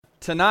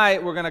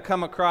Tonight, we're going to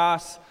come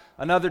across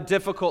another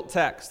difficult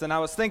text. And I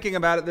was thinking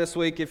about it this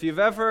week. If you've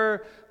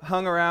ever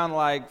hung around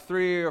like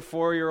 3 or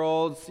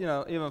 4-year-olds,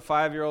 even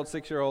 5-year-olds,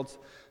 6-year-olds,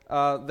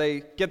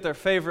 they get their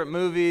favorite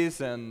movies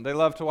and they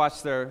love to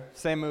watch their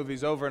same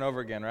movies over and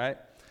over again, right?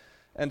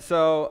 And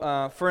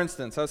so, for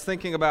instance, I was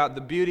thinking about The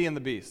Beauty and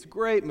the Beast.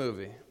 Great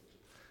movie.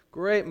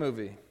 Great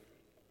movie.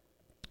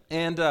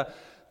 And the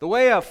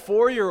way a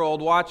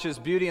 4-year-old watches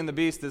Beauty and the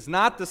Beast is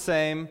not the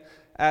same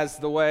as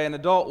the way an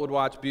adult would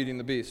watch Beauty and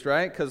the Beast,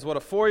 right? Because what a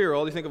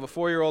 4-year-old, you think of a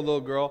 4-year-old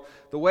little girl,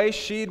 the way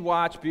she'd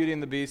watch Beauty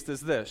and the Beast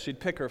is this. She'd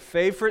pick her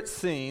favorite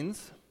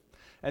scenes,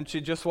 and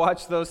she'd just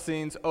watch those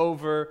scenes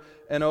over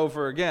and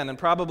over again. And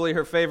probably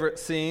her favorite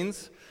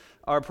scenes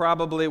are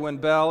probably when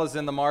Belle is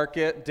in the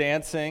market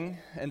dancing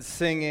and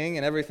singing,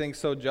 and everything's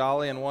so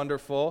jolly and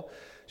wonderful.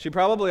 She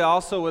probably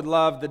also would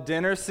love the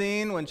dinner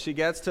scene when she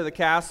gets to the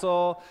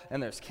castle,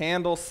 and there's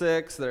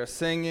candlesticks, they're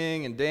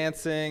singing and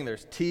dancing,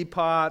 there's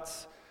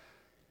teapots.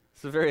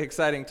 It's a very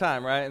exciting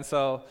time, right? And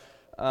so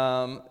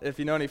if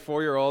you know any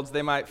 4-year-olds,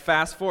 they might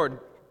fast forward.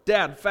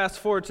 Dad, fast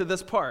forward to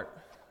this part.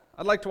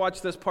 I'd like to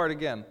watch this part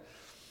again.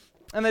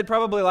 And they'd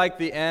probably like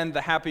the end,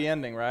 the happy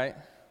ending, right?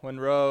 When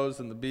Rose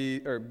and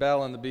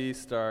Belle and the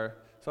Beast are,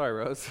 sorry,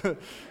 Rose.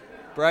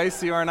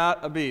 Bryce, you are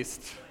not a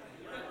beast.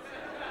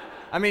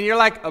 I mean, you're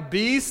like a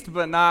beast,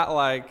 but not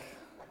like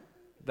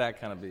that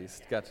kind of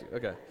beast. Got you,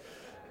 okay.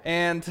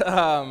 And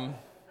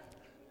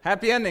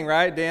happy ending,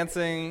 right?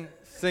 Dancing,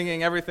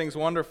 singing, everything's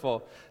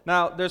wonderful.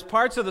 Now, there's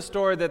parts of the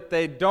story that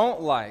they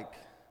don't like,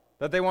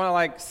 that they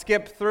want to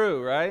skip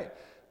through, right?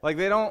 Like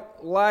they don't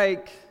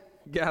like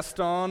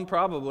Gaston,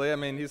 probably. I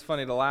mean, he's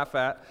funny to laugh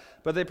at.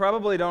 But they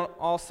probably don't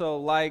also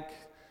like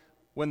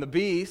when the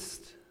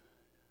Beast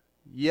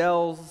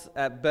yells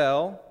at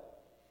Belle,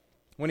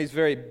 when he's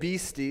very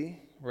beasty,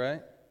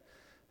 right?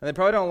 And they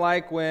probably don't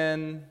like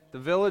when the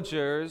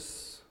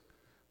villagers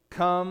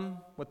come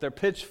with their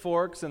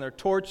pitchforks and their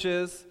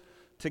torches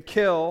to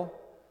kill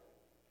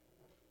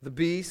the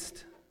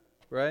Beast,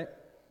 right?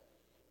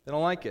 They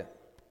don't like it.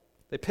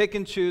 They pick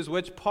and choose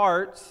which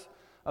parts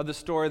of the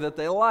story that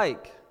they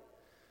like.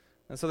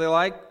 And so they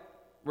like,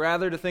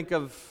 rather to think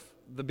of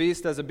the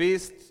Beast as a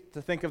beast,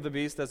 to think of the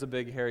Beast as a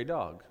big hairy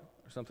dog,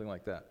 or something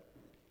like that.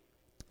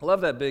 I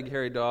love that big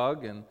hairy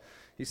dog, and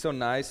he's so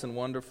nice and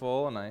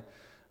wonderful, and I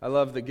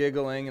love the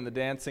giggling and the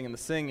dancing and the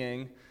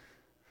singing,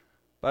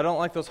 but I don't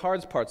like those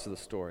hard parts of the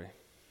story.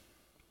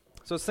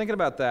 So I was thinking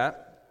about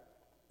that.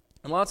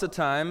 And lots of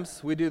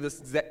times, we do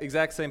this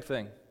exact same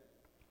thing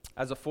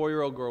as a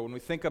 4-year-old girl. When we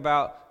think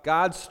about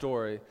God's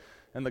story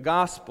and the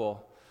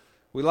gospel,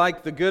 we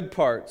like the good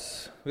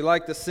parts. We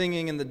like the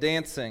singing and the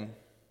dancing.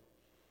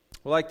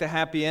 We like the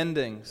happy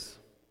endings.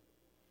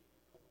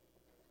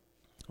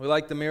 We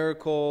like the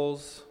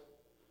miracles.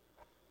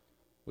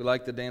 We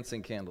like the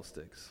dancing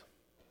candlesticks.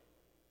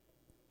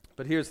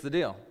 But here's the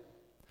deal.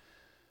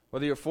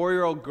 Whether you're a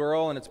 4-year-old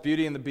girl and it's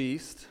Beauty and the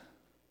Beast,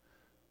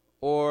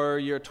 or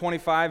you're a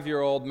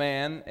 25-year-old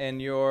man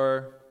and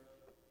you're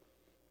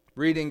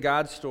reading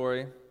God's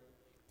story,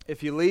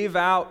 if you leave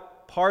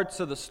out parts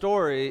of the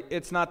story,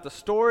 it's not the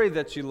story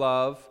that you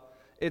love,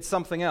 it's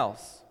something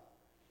else.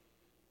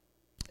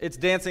 It's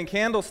dancing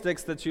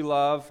candlesticks that you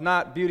love,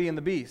 not Beauty and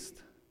the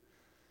Beast.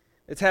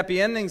 It's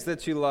happy endings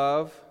that you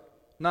love,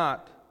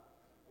 not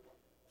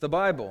the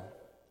Bible.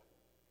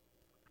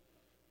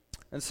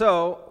 And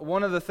so,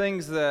 one of the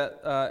things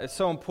that is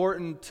so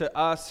important to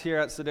us here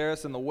at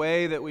Sideris and the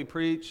way that we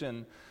preach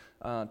and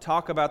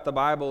talk about the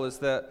Bible is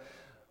that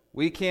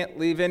we can't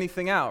leave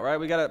anything out, right?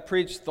 We got to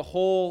preach the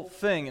whole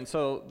thing. And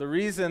so, the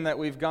reason that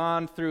we've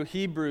gone through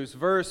Hebrews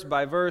verse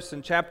by verse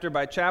and chapter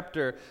by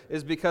chapter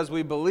is because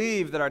we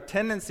believe that our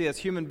tendency as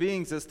human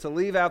beings is to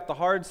leave out the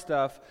hard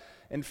stuff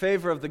in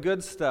favor of the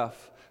good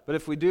stuff. But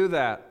if we do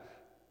that,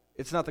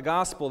 it's not the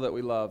gospel that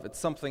we love, it's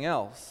something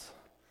else.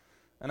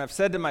 And I've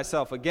said to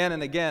myself again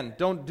and again,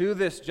 don't do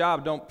this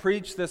job, don't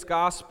preach this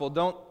gospel,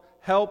 don't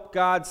help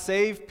God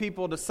save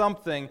people to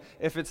something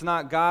if it's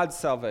not God's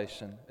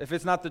salvation, if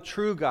it's not the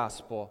true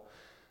gospel.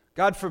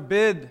 God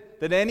forbid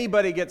that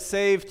anybody gets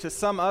saved to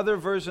some other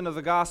version of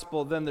the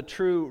gospel than the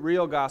true,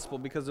 real gospel,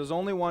 because there's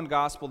only one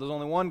gospel, there's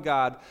only one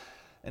God,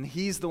 and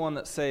He's the one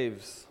that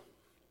saves.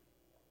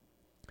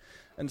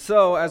 And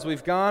so, as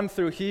we've gone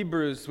through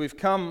Hebrews, we've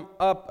come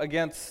up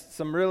against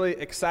some really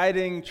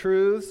exciting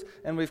truths,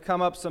 and we've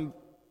come up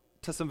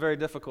to some very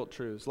difficult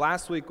truths.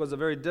 Last week was a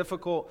very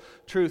difficult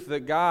truth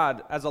that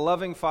God, as a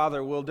loving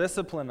Father, will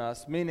discipline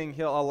us, meaning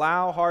He'll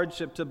allow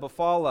hardship to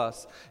befall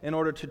us in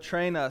order to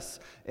train us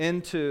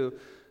into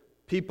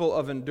people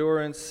of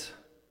endurance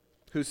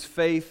whose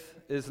faith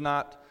is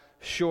not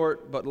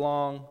short but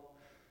long,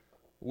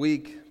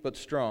 weak but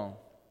strong.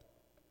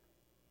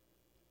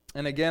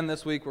 And again,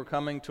 this week we're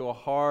coming to a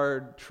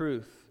hard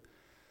truth,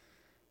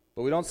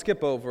 but we don't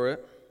skip over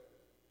it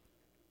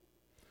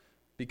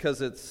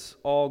because it's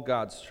all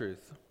God's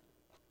truth.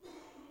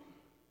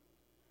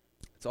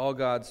 It's all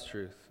God's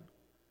truth.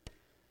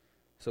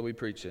 So we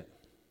preach it.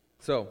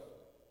 So,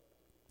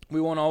 we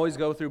won't always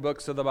go through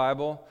books of the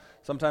Bible.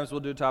 Sometimes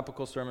we'll do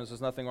topical sermons.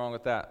 There's nothing wrong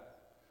with that.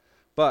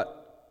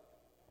 But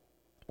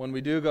when we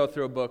do go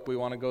through a book, we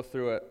want to go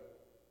through it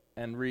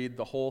and read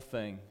the whole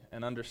thing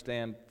and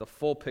understand the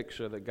full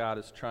picture that God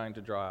is trying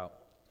to draw out.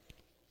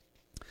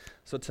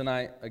 So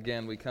tonight,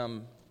 again, we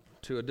come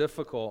to a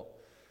difficult,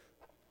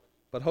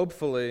 but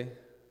hopefully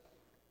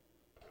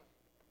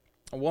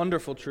a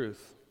wonderful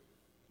truth.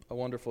 A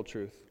wonderful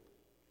truth.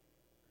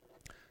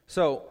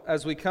 So,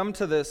 as we come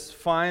to this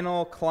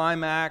final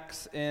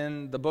climax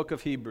in the book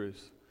of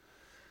Hebrews,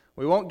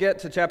 we won't get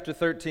to chapter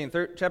 13.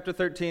 Chapter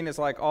 13 is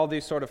like all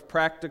these sort of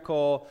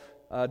practical,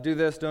 do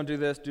this, don't do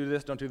this, do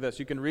this, don't do this.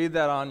 You can read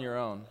that on your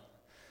own.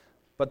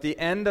 But the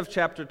end of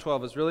chapter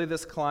 12 is really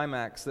this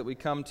climax that we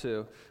come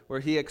to, where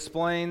he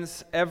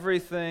explains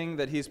everything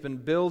that he's been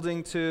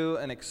building to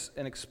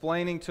and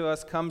explaining to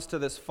us, comes to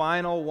this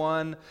final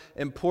one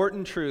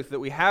important truth that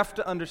we have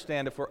to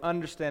understand if we're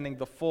understanding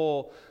the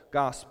full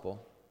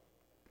gospel.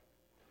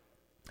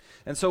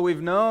 And so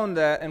we've known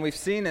that, and we've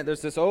seen it,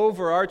 there's this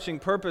overarching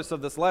purpose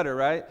of this letter,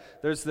 right?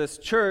 There's this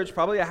church,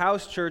 probably a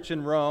house church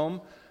in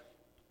Rome,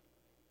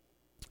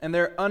 and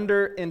they're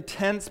under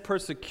intense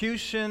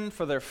persecution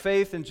for their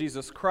faith in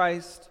Jesus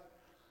Christ.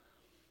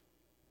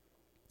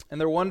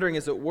 And they're wondering,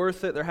 is it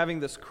worth it? They're having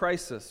this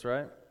crisis,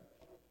 right?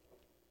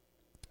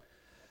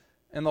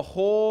 And the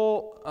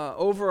whole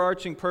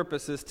overarching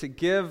purpose is to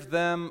give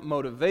them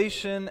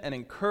motivation and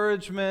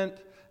encouragement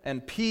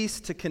and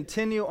peace to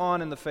continue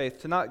on in the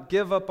faith, to not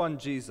give up on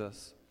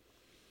Jesus.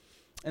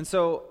 And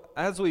so,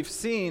 as we've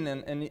seen,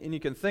 and you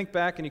can think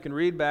back and you can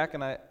read back,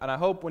 and I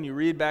hope when you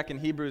read back in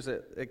Hebrews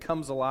it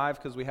comes alive,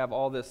 because we have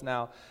all this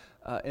now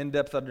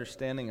in-depth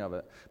understanding of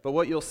it. But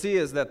what you'll see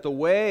is that the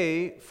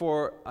way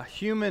for a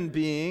human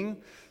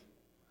being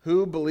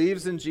who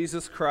believes in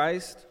Jesus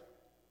Christ,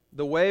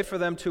 the way for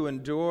them to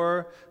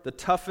endure the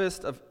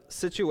toughest of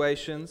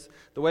situations,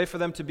 the way for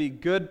them to be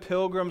good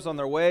pilgrims on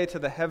their way to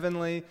the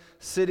heavenly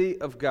city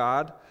of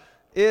God,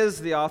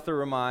 is, the author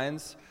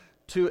reminds,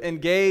 to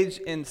engage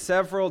in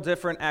several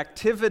different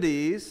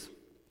activities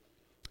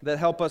that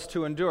help us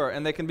to endure.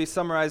 And they can be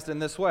summarized in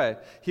this way.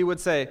 He would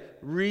say,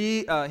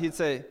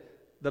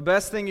 the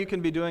best thing you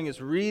can be doing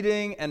is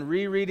reading and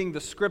rereading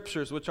the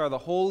Scriptures, which are the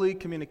holy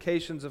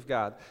communications of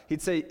God.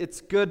 He'd say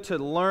it's good to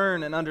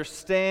learn and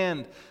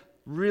understand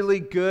really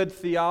good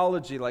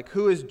theology, like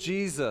who is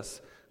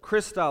Jesus,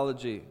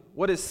 Christology,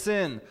 what is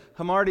sin,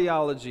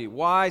 hamartiology,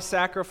 why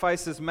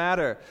sacrifices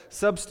matter,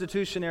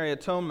 substitutionary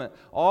atonement,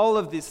 all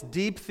of this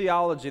deep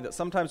theology that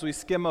sometimes we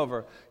skim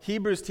over.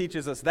 Hebrews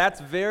teaches us that's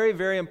very,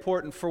 very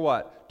important for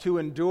what? To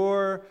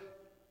endure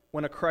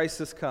when a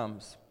crisis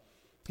comes.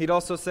 He'd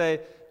also say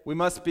we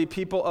must be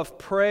people of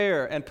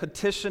prayer and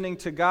petitioning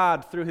to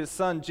God through His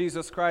Son,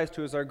 Jesus Christ,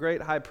 who is our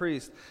great high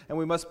priest. And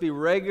we must be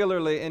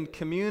regularly in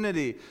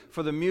community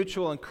for the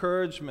mutual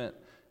encouragement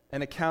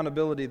and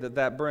accountability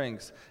that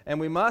brings. And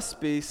we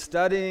must be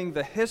studying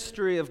the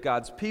history of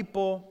God's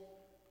people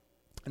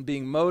and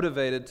being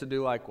motivated to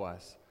do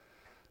likewise.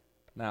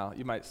 Now,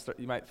 you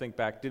might think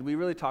back, did we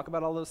really talk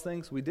about all those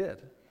things? We did.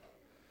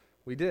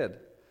 We did.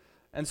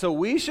 And so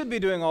we should be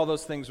doing all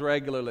those things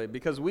regularly,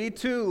 because we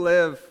too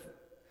live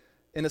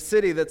in a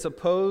city that's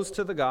opposed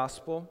to the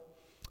gospel.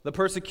 The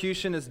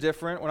persecution is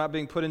different. We're not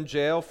being put in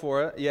jail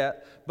for it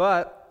yet,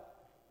 but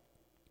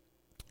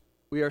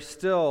we are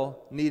still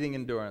needing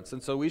endurance.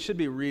 And so we should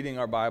be reading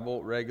our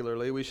Bible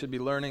regularly. We should be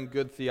learning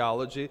good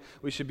theology.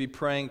 We should be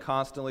praying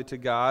constantly to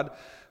God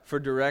for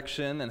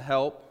direction and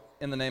help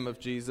in the name of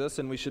Jesus.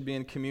 And we should be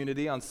in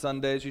community on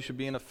Sundays. You should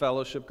be in a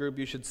fellowship group.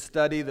 You should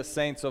study the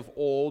saints of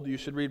old. You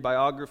should read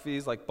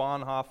biographies like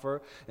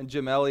Bonhoeffer and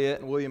Jim Elliot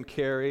and William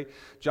Carey,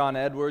 John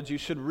Edwards. You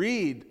should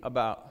read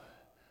about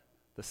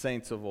the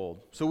saints of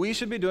old. So we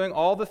should be doing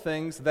all the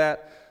things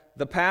that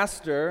the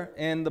pastor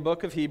in the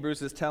book of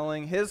Hebrews is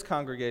telling his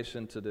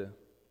congregation to do.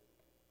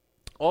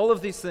 All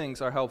of these things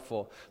are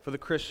helpful for the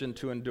Christian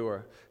to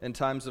endure in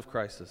times of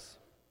crisis.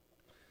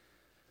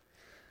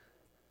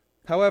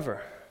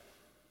 However,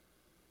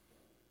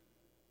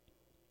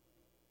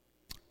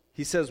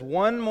 he says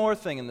one more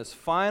thing in this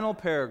final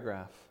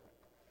paragraph.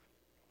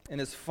 In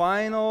his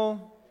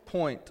final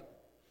point,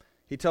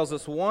 he tells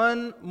us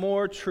one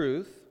more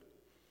truth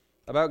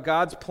about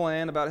God's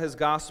plan, about His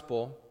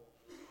gospel,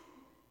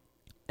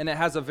 and it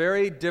has a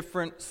very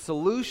different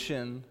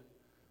solution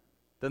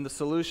than the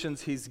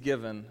solutions he's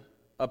given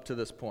up to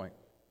this point.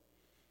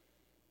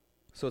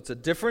 So it's a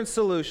different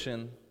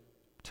solution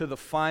to the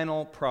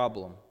final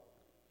problem.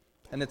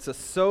 And it's a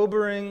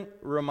sobering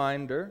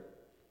reminder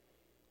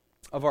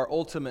of our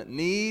ultimate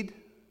need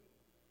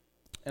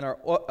and our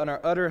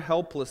utter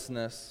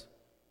helplessness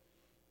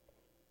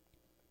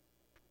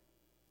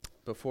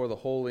before the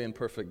holy and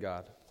perfect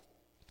God.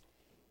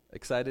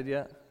 Excited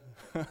yet?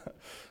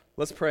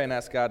 Let's pray and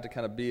ask God to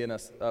kind of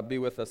be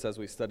with us as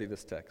we study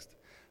this text.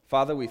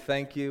 Father, we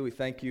thank you. We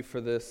thank you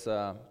for this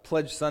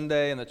Pledge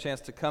Sunday and the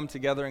chance to come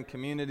together in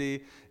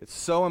community. It's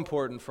so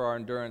important for our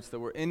endurance that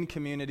we're in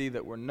community,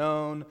 that we're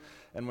known,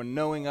 and we're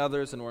knowing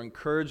others, and we're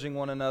encouraging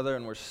one another,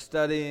 and we're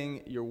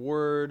studying your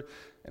word,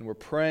 and we're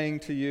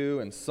praying to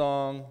you in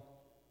song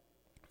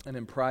and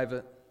in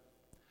private.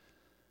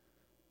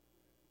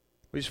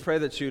 We just pray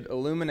that you'd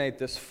illuminate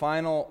this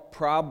final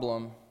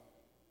problem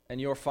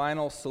and your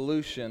final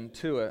solution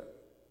to it,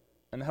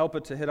 and help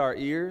it to hit our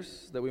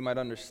ears, that we might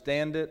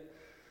understand it.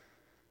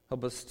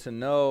 Help us to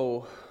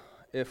know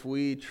if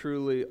we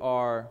truly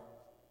are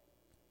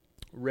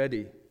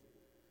ready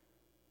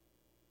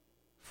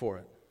for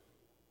it.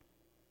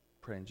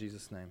 Pray in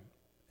Jesus' name.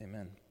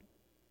 Amen.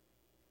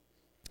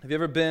 Have you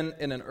ever been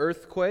in an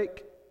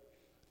earthquake?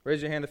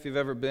 Raise your hand if you've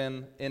ever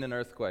been in an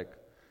earthquake.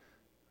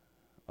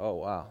 Oh,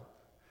 wow.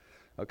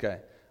 Okay.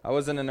 I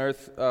was in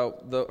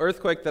the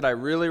earthquake that I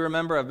really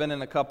remember, I've been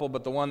in a couple,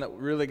 but the one that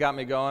really got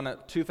me going,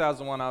 at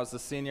 2001, I was a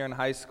senior in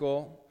high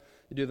school.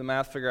 You do the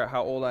math, figure out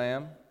how old I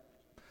am.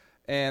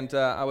 And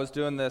I was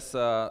doing this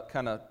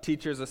kind of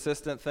teacher's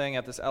assistant thing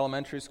at this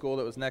elementary school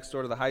that was next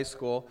door to the high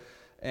school.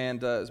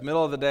 And it was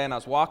middle of the day, and I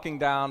was walking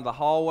down the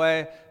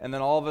hallway, and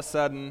then all of a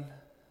sudden,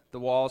 the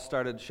walls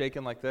started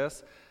shaking like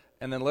this.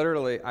 And then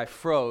literally, I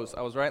froze.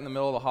 I was right in the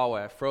middle of the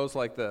hallway. I froze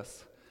like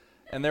this.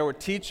 And there were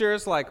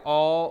teachers like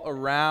all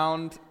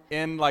around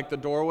in like the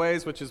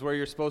doorways, which is where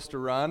you're supposed to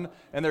run,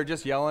 and they're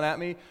just yelling at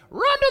me,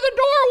 "Run to the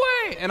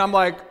doorway!" And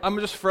I'm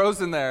just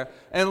frozen there.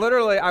 And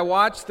literally, I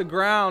watched the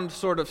ground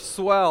sort of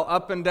swell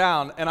up and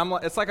down, and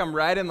it's like I'm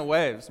riding the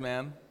waves,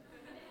 man.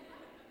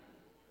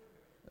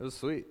 It was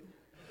sweet.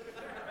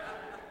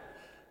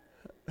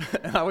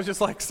 And I was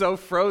just like so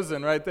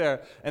frozen right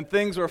there. And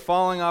things were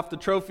falling off the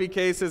trophy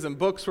cases, and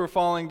books were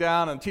falling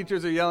down, and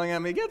teachers are yelling at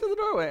me, "Get to the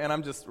doorway!" And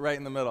I'm just right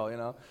in the middle, you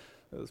know.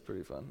 It was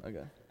pretty fun.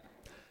 Okay.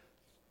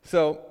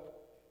 So,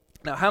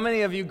 now how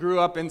many of you grew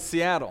up in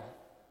Seattle?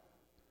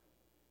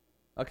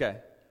 Okay.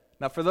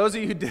 Now for those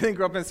of you who didn't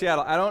grow up in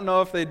Seattle, I don't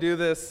know if they do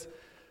this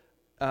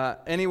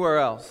anywhere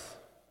else,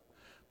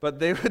 but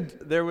they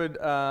would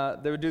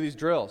do these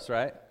drills,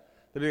 right?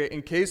 They'd be like,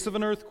 in case of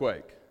an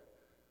earthquake,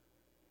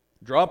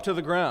 drop to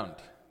the ground,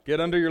 get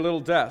under your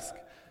little desk,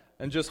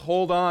 and just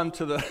hold on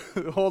to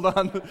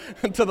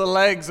the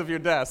legs of your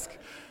desk.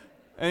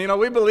 And,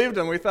 we believed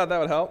him. We thought that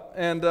would help.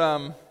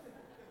 And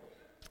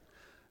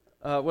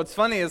what's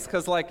funny is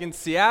because, like, in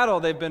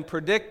Seattle, they've been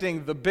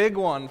predicting the big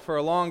one for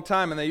a long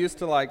time, and they used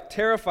to, like,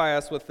 terrify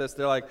us with this.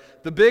 They're like,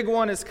 the big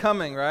one is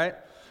coming, right?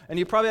 And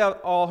you probably have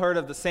all heard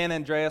of the San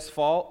Andreas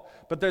Fault,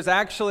 but there's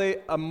actually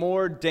a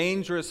more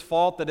dangerous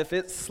fault that if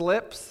it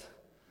slips,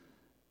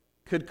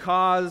 could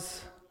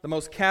cause the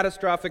most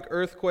catastrophic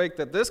earthquake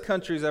that this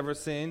country's ever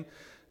seen,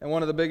 and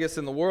one of the biggest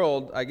in the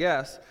world, I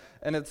guess.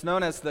 And it's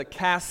known as the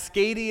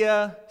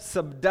Cascadia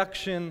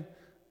Subduction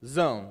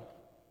Zone.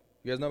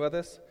 You guys know about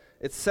this?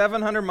 It's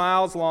 700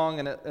 miles long,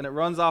 and it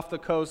runs off the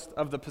coast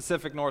of the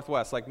Pacific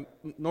Northwest, like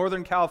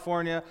Northern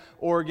California,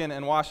 Oregon,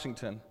 and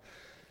Washington.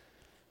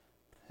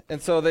 And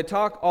so they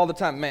talk all the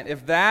time, man,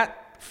 if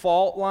that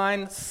fault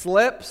line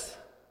slips,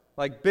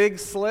 like big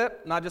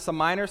slip, not just a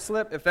minor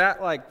slip, if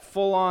that like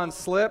full-on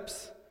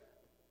slips,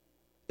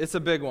 it's a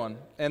big one.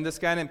 And this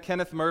guy named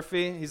Kenneth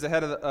Murphy, he's the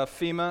head of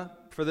FEMA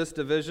for this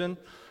division,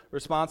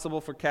 responsible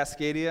for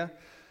Cascadia.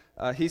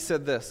 He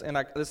said this, and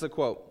this is a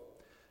quote.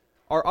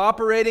 Our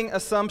operating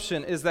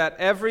assumption is that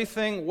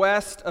everything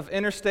west of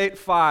Interstate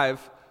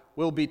 5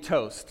 will be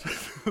toast.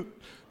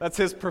 That's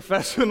his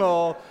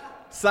professional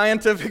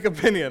scientific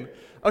opinion.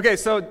 Okay,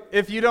 so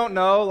if you don't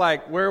know,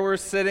 like, where we're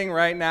sitting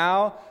right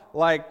now,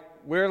 like,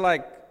 we're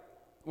like,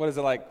 what is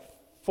it, like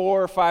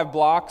 4 or 5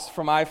 blocks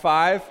from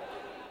I-5,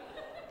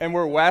 and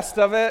we're west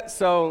of it,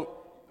 so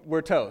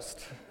we're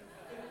toast.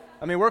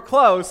 I mean, we're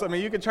close. I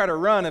mean, you can try to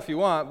run if you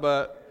want,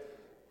 but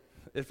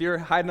if you're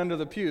hiding under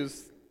the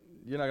pews,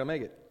 you're not going to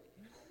make it.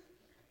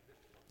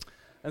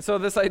 And so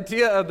this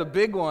idea of the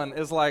big one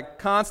is like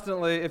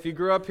constantly, if you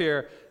grew up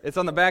here, it's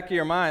on the back of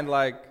your mind,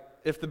 like,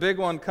 if the big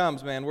one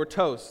comes, man, we're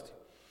toast.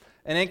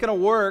 It ain't going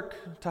to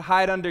work to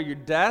hide under your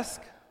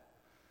desk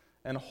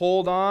and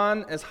hold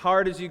on as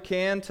hard as you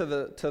can to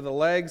the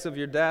legs of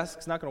your desk.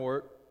 It's not going to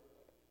work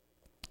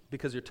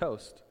because you're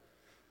toast.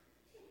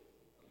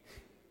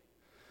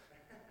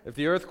 If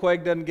the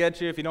earthquake doesn't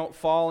get you, if you don't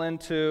fall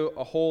into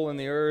a hole in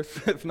the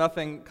earth, if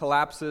nothing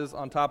collapses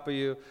on top of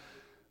you,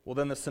 well,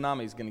 then the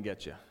tsunami's going to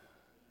get you,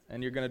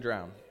 and you're going to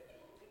drown.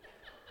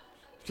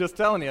 Just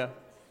telling you.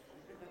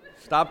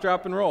 Stop,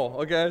 drop, and roll,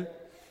 okay?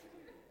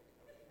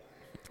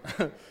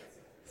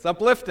 It's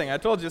uplifting. I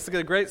told you, this is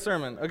a great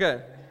sermon.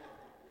 Okay.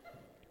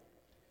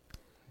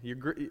 I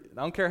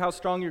don't care how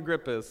strong your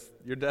grip is,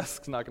 your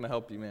desk's not going to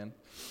help you, man.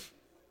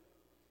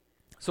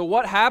 So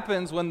what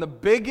happens when the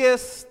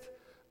biggest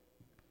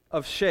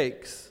of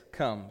shakes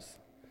comes?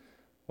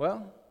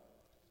 Well,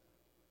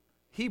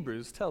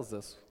 Hebrews tells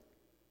us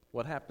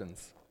what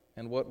happens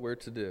and what we're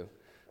to do.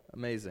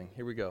 Amazing.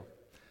 Here we go.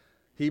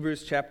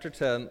 Hebrews chapter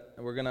 10,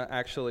 and we're going to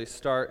actually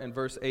start in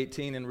verse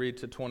 18 and read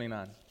to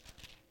 29. It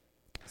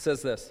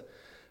says this,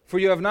 "For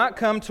you have not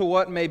come to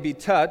what may be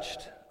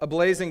touched, a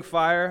blazing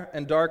fire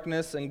and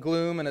darkness and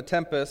gloom and a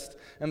tempest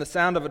and the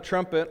sound of a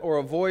trumpet or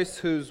a voice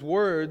whose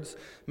words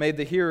made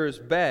the hearers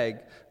beg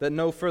that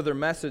no further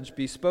message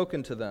be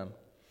spoken to them.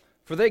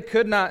 For they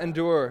could not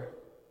endure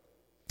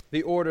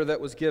the order that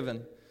was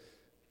given.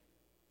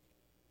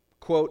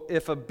 quote,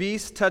 "If a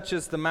beast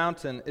touches the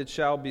mountain, it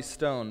shall be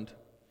stoned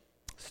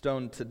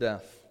to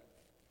death."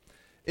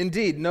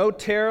 Indeed, so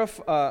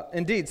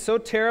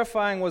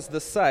terrifying was the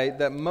sight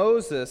that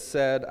Moses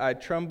said, "I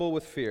tremble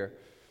with fear."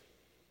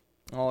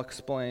 I'll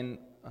explain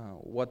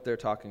what they're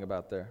talking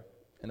about there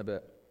in a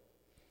bit.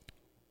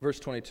 Verse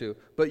 22,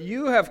 "But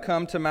you have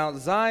come to Mount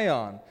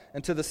Zion,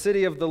 and to the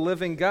city of the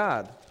living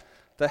God,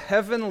 the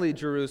heavenly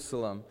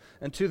Jerusalem,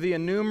 and to the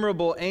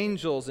innumerable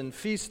angels in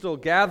festal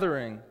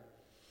gathering,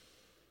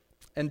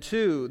 and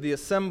to the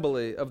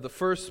assembly of the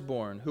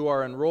firstborn who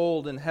are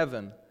enrolled in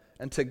heaven,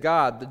 and to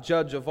God, the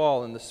judge of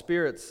all, and the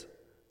spirits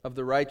of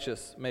the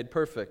righteous made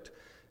perfect,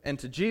 and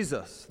to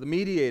Jesus, the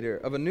mediator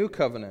of a new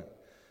covenant,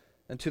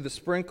 and to the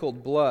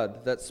sprinkled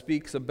blood that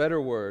speaks a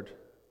better word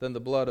than the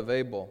blood of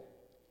Abel."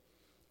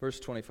 Verse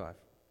 25,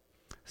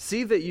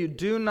 "See that you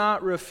do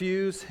not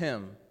refuse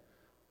him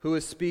who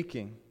is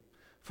speaking.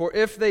 For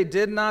if they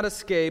did not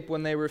escape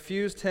when they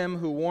refused him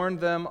who warned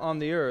them on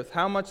the earth,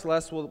 how much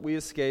less will we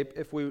escape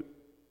if we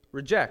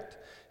reject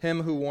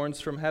him who warns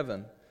from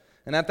heaven?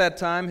 And at that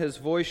time his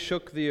voice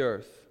shook the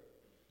earth.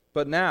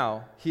 But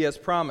now he has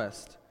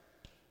promised,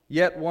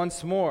 'Yet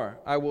once more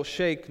I will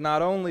shake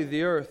not only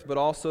the earth but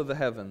also the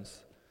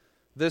heavens.'"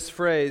 This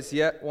phrase,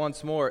 "yet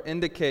once more,"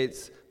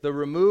 indicates the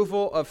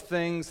removal of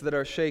things that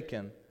are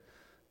shaken,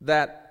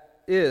 that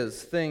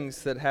is,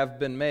 things that have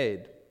been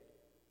made,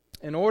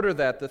 in order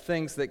that the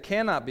things that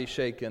cannot be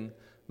shaken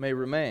may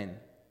remain.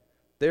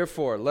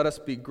 Therefore, let us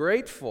be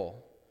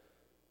grateful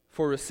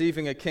for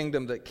receiving a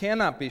kingdom that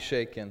cannot be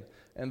shaken,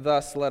 and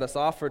thus let us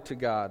offer to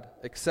God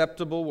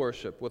acceptable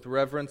worship with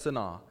reverence and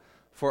awe,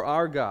 for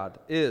our God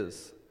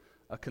is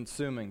a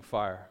consuming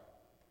fire.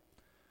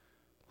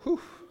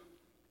 Whew.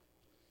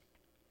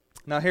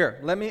 Now here,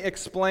 let me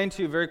explain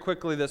to you very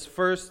quickly this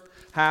first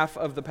half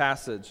of the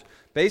passage.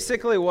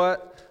 Basically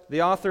what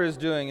the author is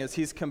doing is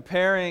he's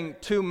comparing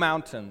two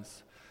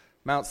mountains,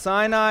 Mount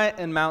Sinai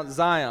and Mount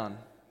Zion.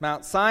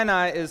 Mount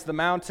Sinai is the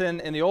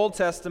mountain in the Old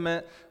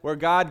Testament where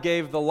God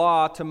gave the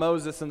law to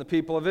Moses and the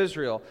people of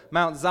Israel.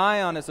 Mount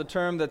Zion is a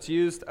term that's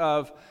used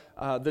of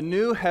the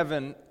new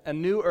heaven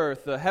and new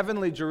earth, the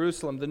heavenly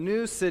Jerusalem, the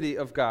new city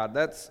of God.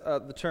 That's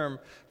the term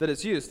that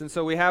is used. And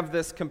so we have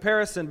this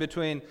comparison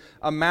between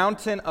a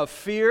mountain of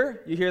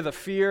fear, you hear the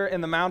fear in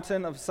the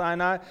mountain of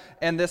Sinai,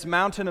 and this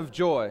mountain of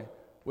joy,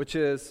 which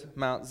is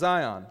Mount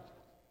Zion.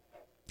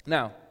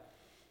 Now,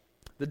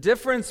 the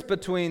difference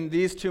between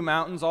these two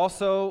mountains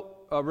also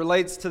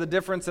relates to the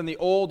difference in the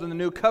Old and the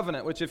New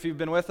Covenant, which if you've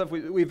been with us,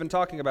 we've been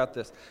talking about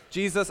this.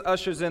 Jesus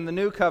ushers in the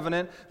New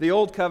Covenant. The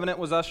Old Covenant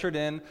was ushered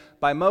in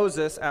by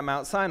Moses at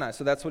Mount Sinai.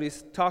 So that's what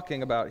he's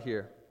talking about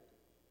here.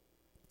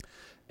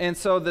 And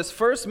so this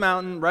first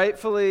mountain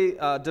rightfully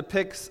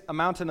depicts a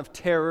mountain of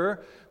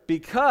terror,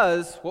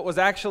 because what was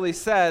actually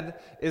said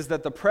is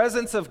that the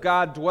presence of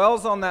God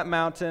dwells on that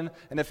mountain,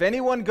 and if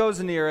anyone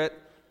goes near it,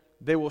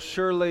 they will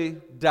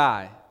surely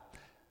die.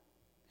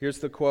 Here's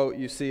the quote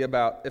you see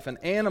about, "If an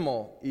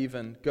animal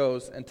even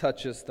goes and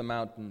touches the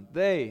mountain,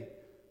 they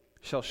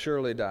shall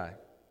surely die."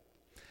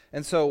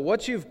 And so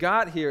what you've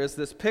got here is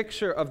this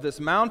picture of this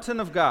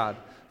mountain of God,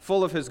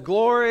 full of his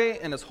glory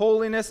and his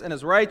holiness and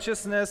his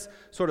righteousness,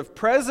 sort of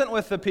present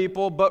with the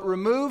people, but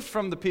removed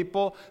from the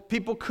people.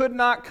 People could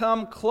not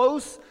come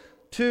close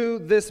to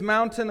this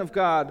mountain of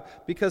God,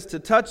 because to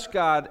touch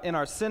God in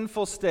our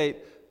sinful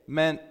state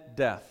meant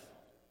death.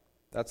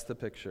 That's the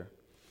picture.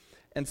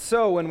 And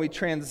so when we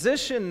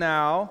transition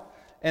now,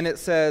 and it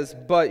says,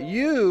 "But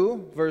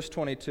you," verse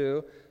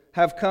 22,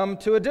 "have come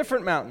to a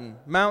different mountain,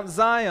 Mount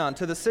Zion,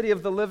 to the city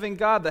of the living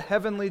God, the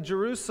heavenly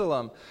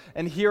Jerusalem.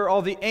 And here are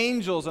all the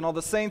angels and all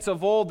the saints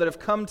of old that have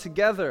come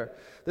together."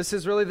 This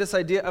is really this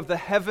idea of the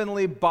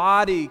heavenly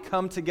body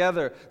come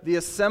together, the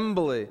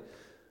assembly.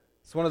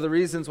 It's one of the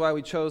reasons why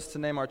we chose to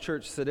name our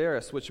church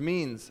Sideris, which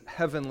means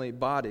heavenly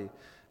body.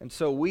 And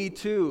so we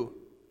too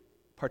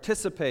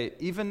participate,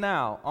 even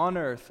now, on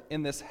earth,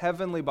 in this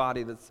heavenly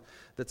body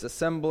that's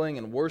assembling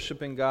and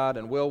worshiping God,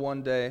 and will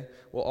one day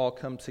will all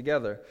come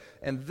together.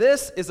 And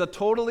this is a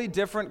totally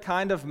different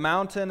kind of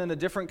mountain and a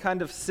different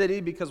kind of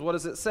city, because what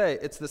does it say?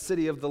 It's the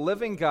city of the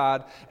living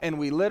God, and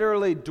we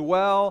literally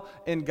dwell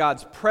in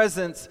God's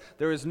presence.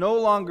 There is no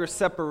longer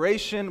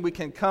separation. We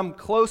can come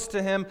close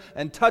to him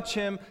and touch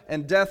him,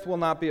 and death will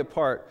not be a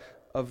part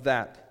of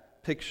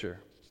that picture.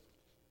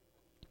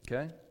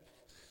 Okay?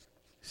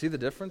 See the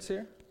difference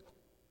here?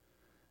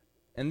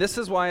 And this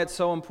is why it's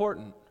so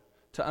important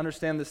to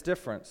understand this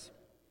difference.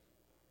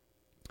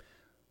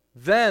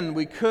 Then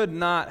we could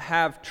not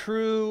have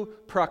true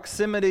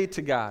proximity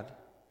to God.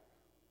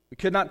 We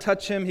could not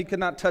touch him, he could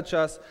not touch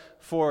us,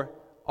 for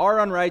our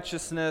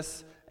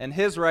unrighteousness and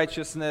his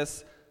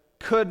righteousness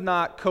could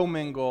not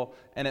commingle,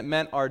 and it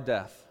meant our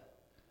death.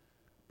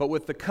 But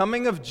with the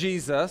coming of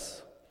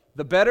Jesus,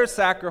 the better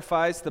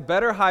sacrifice, the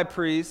better high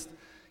priest,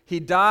 he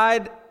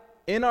died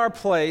in our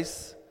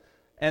place,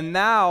 And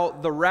now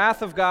the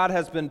wrath of God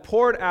has been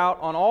poured out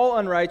on all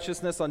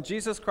unrighteousness, on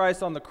Jesus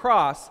Christ on the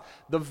cross.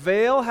 The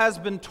veil has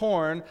been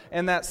torn,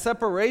 and that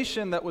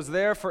separation that was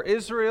there for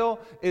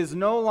Israel is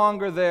no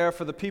longer there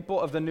for the people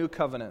of the new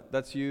covenant.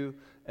 That's you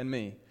and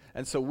me.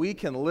 And so we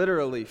can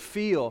literally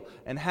feel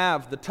and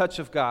have the touch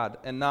of God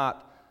and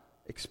not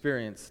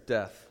experience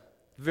death.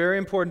 Very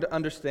important to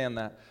understand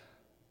that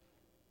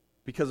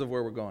because of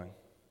where we're going.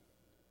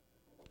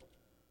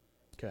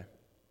 Okay.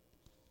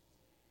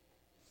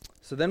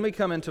 So then we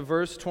come into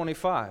verse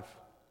 25.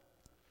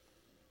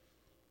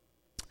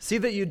 See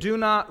that you do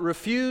not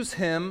refuse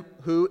him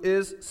who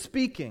is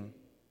speaking.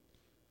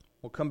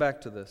 We'll come back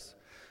to this.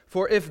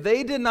 For if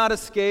they did not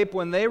escape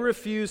when they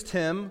refused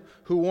him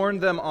who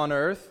warned them on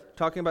earth,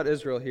 talking about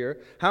Israel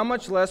here, how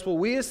much less will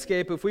we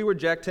escape if we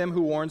reject him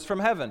who warns from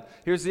heaven?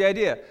 Here's the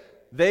idea.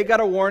 They got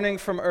a warning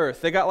from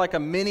earth. They got like a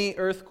mini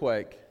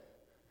earthquake.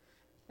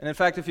 And in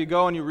fact, if you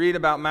go and you read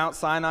about Mount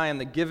Sinai and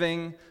the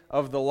giving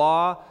of the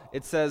law,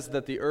 it says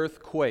that the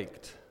earth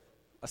quaked,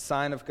 a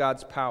sign of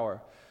God's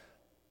power.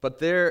 But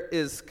there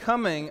is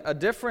coming a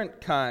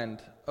different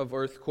kind of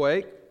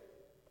earthquake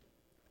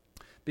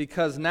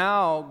because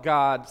now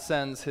God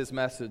sends his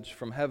message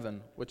from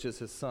heaven, which is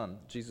his Son,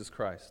 Jesus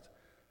Christ.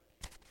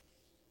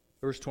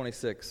 Verse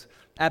 26.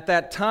 At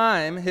that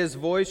time, his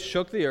voice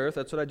shook the earth.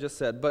 That's what I just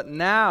said. But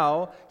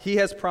now he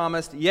has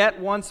promised, yet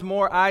once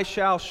more I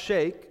shall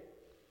shake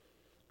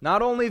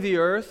not only the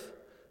earth,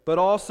 but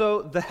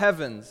also the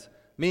heavens,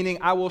 meaning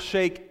I will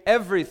shake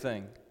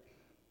everything.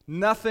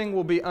 Nothing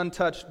will be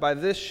untouched by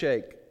this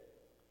shake.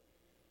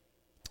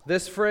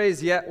 This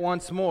phrase, yet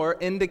once more,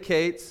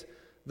 indicates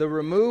the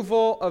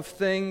removal of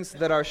things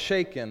that are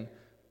shaken,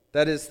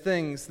 that is,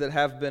 things that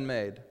have been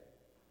made.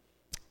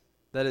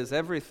 That is,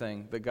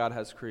 everything that God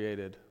has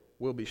created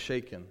will be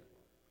shaken.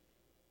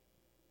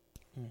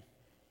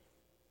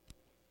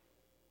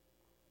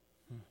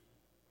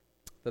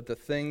 That the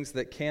things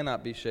that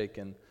cannot be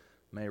shaken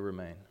may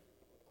remain.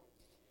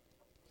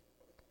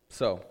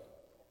 So,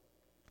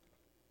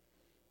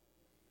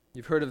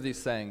 you've heard of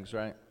these sayings,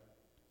 right?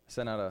 I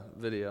sent out a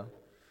video.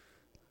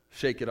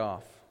 Shake it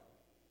off.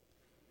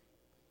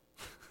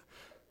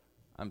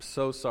 I'm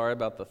so sorry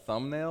about the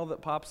thumbnail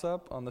that pops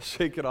up on the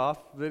Shake It Off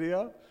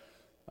video.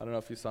 I don't know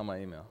if you saw my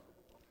email.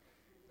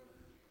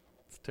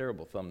 It's a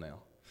terrible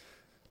thumbnail.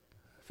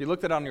 If you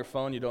looked at it on your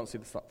phone, you don't see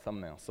the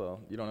thumbnail,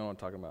 so you don't know what I'm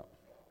talking about.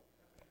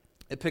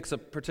 It picks a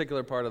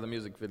particular part of the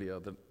music video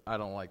that I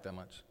don't like that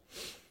much.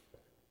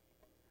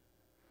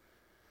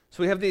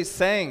 So we have these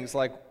sayings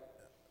like,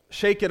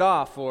 shake it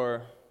off,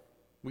 or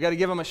we got to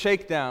give them a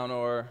shakedown,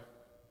 or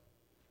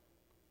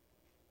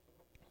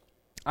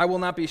I will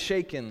not be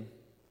shaken.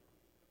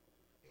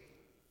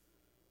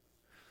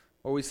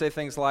 Or we say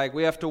things like,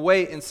 we have to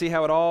wait and see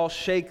how it all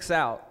shakes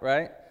out,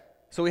 right?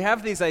 So we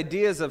have these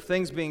ideas of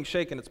things being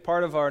shaken. It's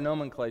part of our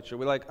nomenclature.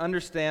 We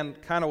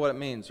understand kind of what it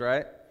means,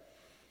 right?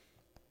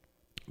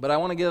 But I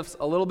want to give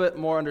a little bit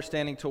more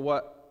understanding to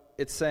what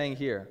it's saying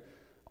here.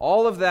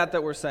 All of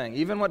that we're saying,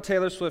 even what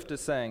Taylor Swift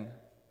is saying,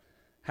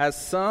 has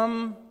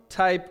some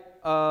type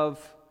of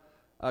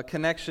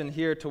connection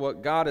here to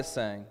what God is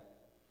saying.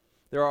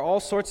 There are all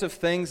sorts of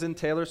things in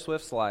Taylor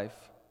Swift's life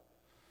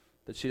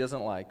that she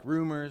doesn't like.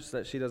 Rumors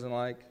that she doesn't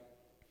like.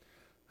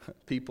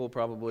 People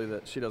probably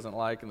that she doesn't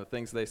like and the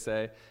things they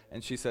say.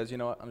 And she says, you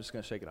know what, I'm just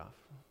going to shake it off.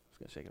 I'm just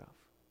going to shake it off.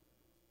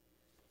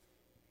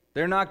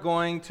 They're not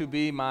going to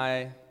be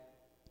my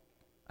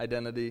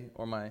identity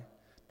or my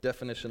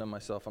definition of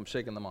myself. I'm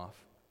shaking them off.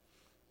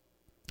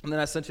 And then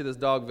I sent you this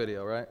dog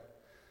video, right?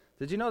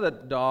 Did you know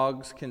that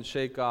dogs can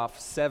shake off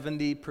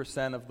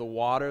 70% of the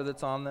water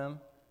that's on them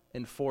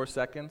in 4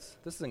 seconds?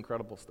 This is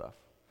incredible stuff.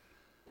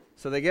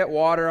 So they get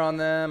water on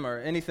them or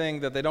anything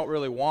that they don't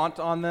really want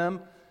on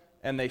them,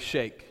 and they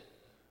shake.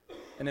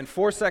 And in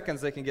 4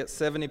 seconds, they can get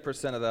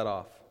 70% of that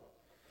off.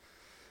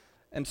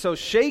 And so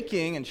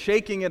shaking and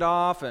shaking it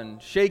off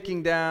and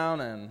shaking down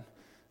and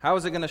how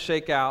is it going to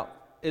shake out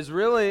is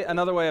really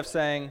another way of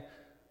saying,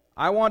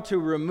 I want to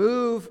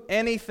remove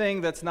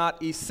anything that's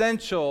not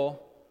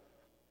essential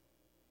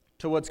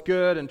to what's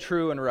good and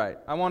true and right.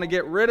 I want to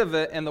get rid of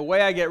it, and the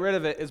way I get rid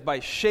of it is by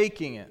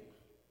shaking it.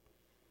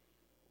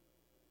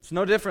 It's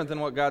no different than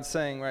what God's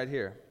saying right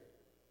here.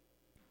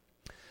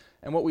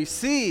 And what we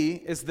see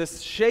is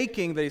this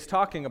shaking that he's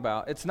talking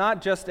about. It's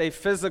not just a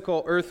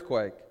physical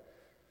earthquake.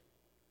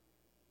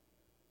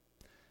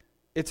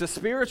 It's a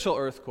spiritual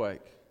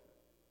earthquake.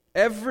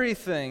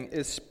 Everything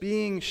is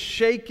being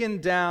shaken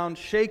down,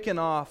 shaken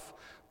off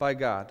by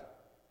God.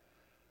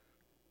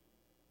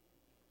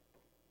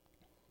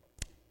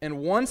 And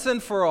once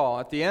and for all,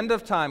 at the end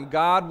of time,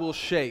 God will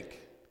shake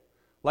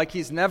like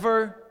he's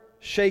never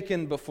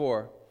shaken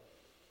before.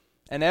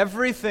 And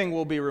everything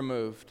will be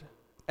removed.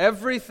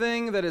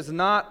 Everything that is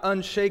not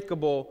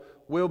unshakable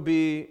will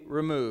be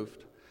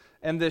removed.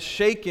 And this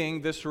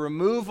shaking, this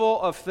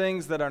removal of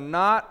things that are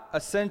not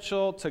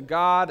essential to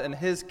God and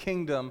his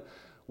kingdom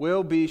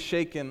will be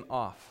shaken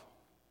off.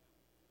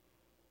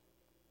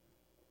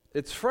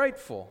 It's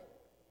frightful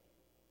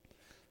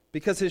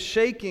because his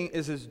shaking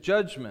is his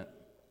judgment.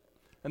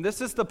 And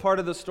this is the part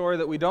of the story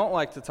that we don't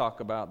like to talk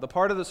about, the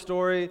part of the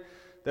story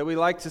that we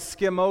like to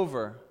skim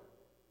over.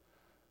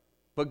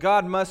 But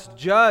God must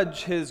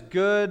judge His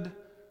good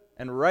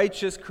and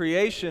righteous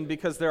creation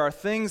because there are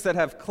things that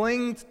have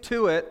clinged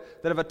to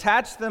it, that have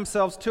attached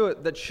themselves to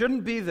it, that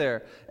shouldn't be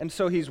there. And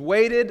so He's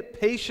waited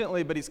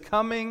patiently, but He's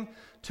coming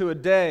to a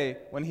day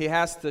when He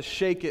has to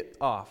shake it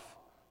off.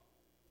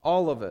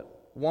 All of it,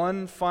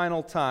 one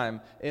final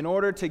time, in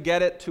order to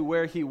get it to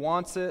where He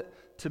wants it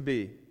to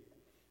be.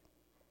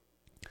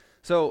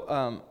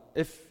 So,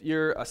 if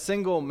you're a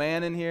single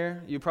man in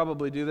here, you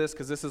probably do this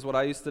because this is what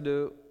I used to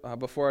do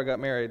before I got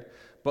married.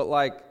 But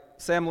like,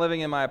 say I'm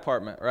living in my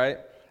apartment, right?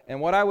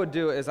 And what I would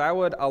do is I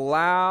would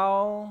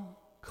allow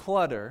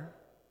clutter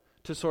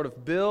to sort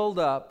of build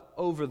up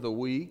over the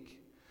week,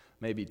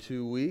 maybe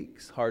 2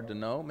 weeks, hard to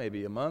know,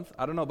 maybe a month,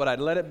 I don't know, but I'd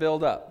let it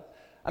build up.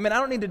 I mean, I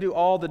don't need to do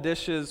all the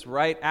dishes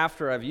right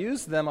after I've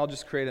used them. I'll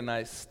just create a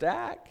nice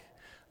stack.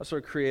 I'll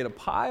sort of create a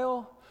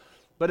pile.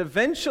 But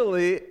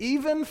eventually,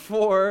 even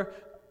for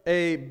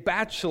a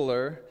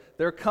bachelor,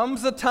 there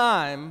comes a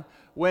time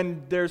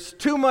when there's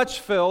too much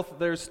filth,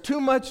 there's too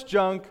much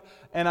junk,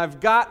 and I've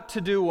got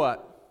to do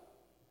what?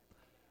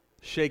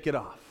 Shake it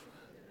off.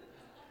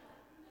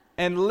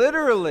 And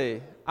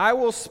literally, I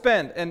will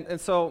spend, and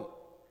so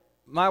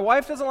my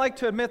wife doesn't like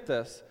to admit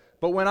this,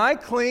 but when I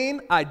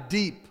clean, I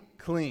deep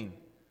clean.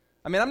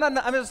 I mean,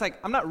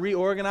 I'm not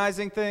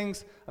reorganizing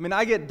things. I mean,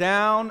 I get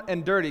down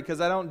and dirty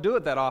because I don't do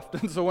it that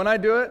often. So when I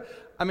do it,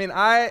 I mean,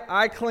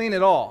 I clean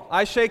it all.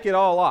 I shake it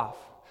all off.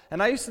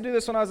 And I used to do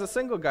this when I was a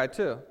single guy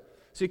too.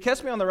 So you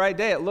catch me on the right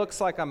day, it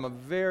looks like I'm a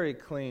very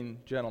clean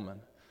gentleman.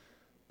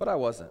 But I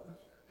wasn't.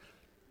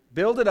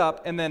 Build it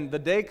up, and then the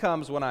day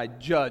comes when I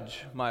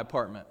judge my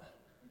apartment.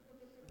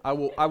 I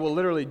will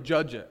literally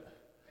judge it.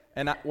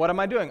 And what am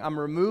I doing? I'm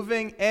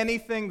removing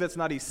anything that's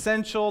not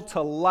essential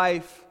to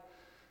life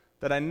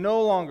that I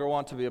no longer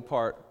want to be a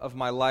part of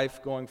my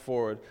life going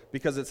forward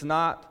because it's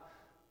not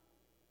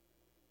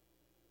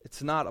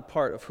a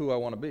part of who I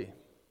want to be.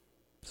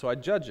 So I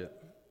judge it.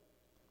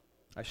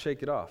 I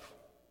shake it off.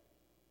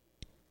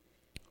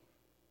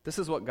 This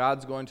is what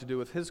God's going to do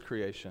with His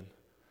creation,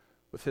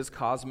 with His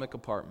cosmic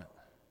apartment.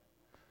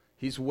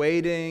 He's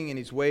waiting and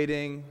He's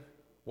waiting.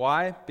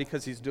 Why?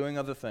 Because He's doing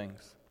other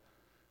things.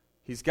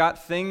 He's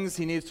got things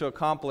He needs to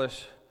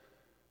accomplish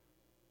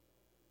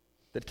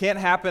that can't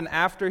happen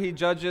after He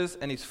judges,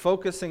 and He's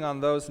focusing on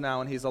those now,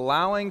 and He's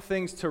allowing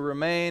things to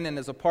remain in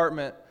His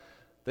apartment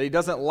that He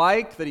doesn't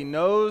like, that He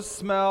knows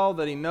smell,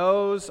 that He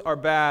knows are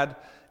bad,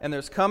 and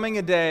there's coming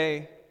a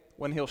day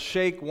when He'll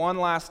shake one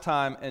last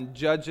time and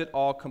judge it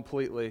all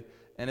completely,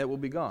 and it will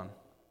be gone.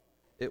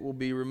 It will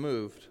be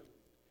removed.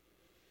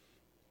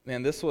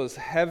 Man, this was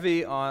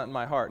heavy on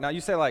my heart. Now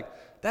you say, like,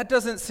 that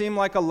doesn't seem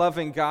like a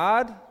loving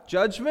God.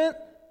 Judgment?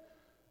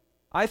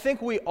 I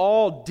think we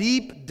all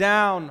deep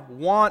down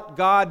want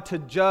God to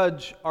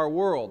judge our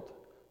world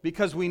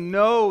because we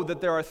know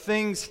that there are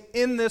things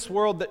in this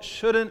world that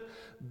shouldn't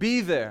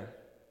be there.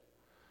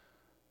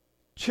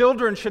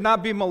 Children should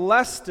not be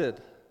molested.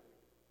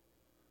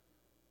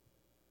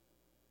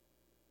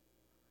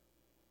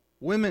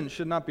 Women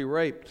should not be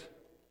raped.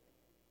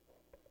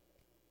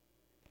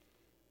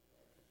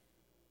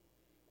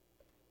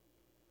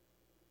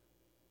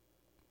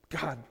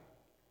 God,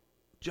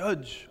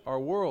 judge our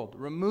world.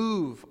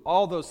 Remove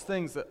all those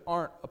things that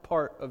aren't a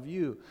part of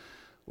You.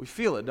 We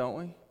feel it, don't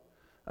we?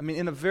 I mean,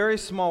 in a very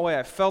small way,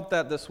 I felt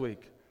that this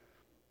week.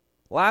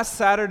 Last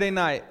Saturday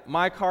night,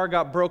 my car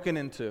got broken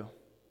into,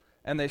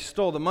 and they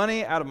stole the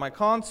money out of my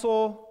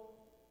console,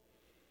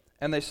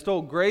 and they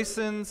stole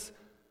Grayson's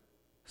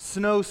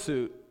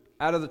snowsuit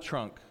out of the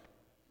trunk.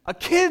 A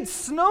kid's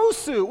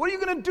snowsuit! What are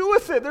you going to do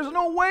with it? There's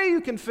no way you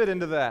can fit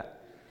into that.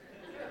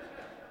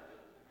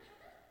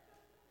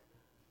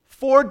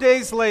 4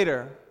 days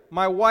later,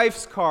 my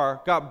wife's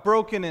car got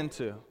broken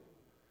into,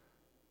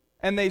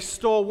 and they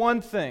stole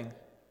one thing,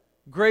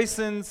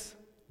 Grayson's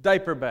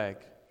diaper bag.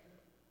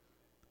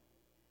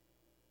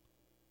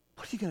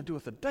 What are you going to do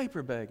with a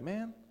diaper bag,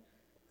 man?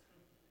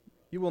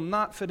 You will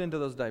not fit into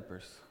those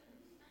diapers.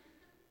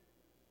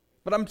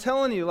 But I'm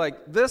telling you,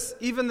 like this,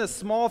 even this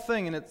small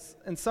thing, and it's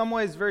in some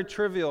ways very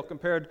trivial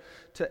compared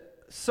to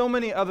so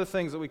many other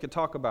things that we could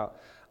talk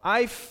about.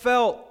 I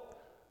felt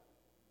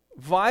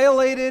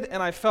violated,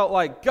 and I felt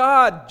like,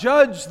 God,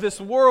 judge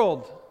this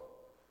world.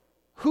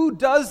 Who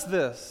does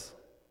this?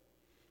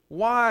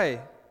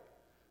 Why?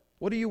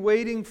 What are you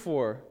waiting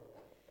for?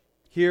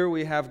 Here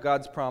we have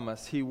God's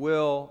promise. He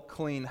will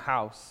clean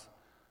house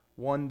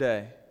one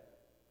day.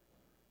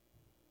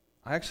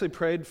 I actually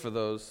prayed for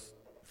those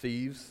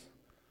thieves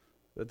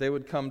that they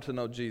would come to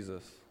know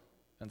Jesus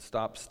and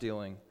stop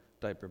stealing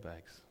diaper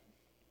bags.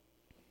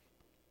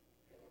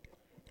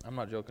 I'm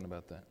not joking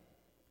about that.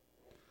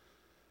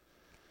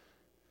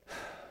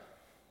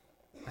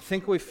 I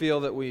think we feel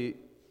that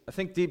I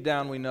think deep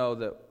down we know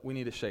that we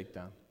need a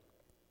shakedown.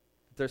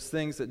 There's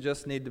things that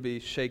just need to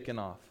be shaken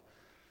off.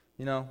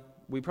 You know,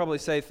 we probably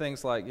say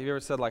things like, have you ever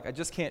said like, I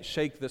just can't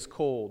shake this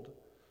cold?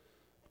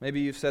 Maybe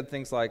you've said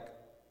things like,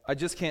 I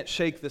just can't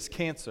shake this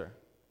cancer.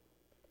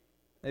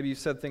 Maybe you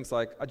said things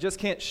like, I just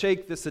can't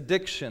shake this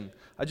addiction.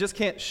 I just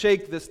can't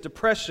shake this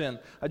depression.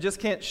 I just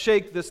can't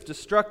shake this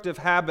destructive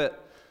habit.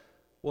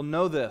 Well,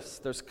 know this.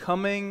 There's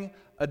coming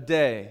a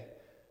day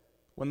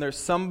when there's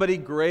somebody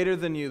greater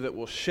than you that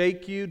will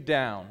shake you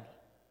down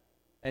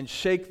and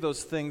shake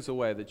those things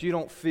away that you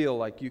don't feel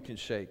like you can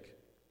shake.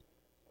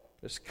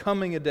 There's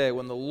coming a day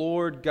when the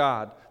Lord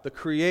God, the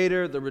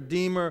Creator, the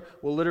Redeemer,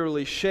 will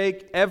literally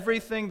shake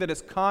everything that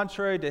is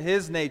contrary to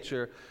His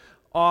nature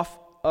off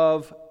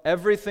of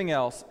everything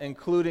else,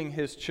 including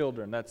His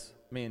children. That's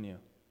me and you.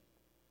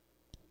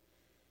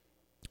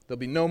 There'll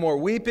be no more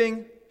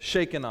weeping,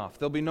 shaken off.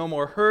 There'll be no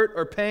more hurt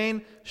or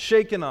pain,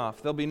 shaken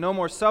off. There'll be no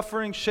more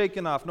suffering,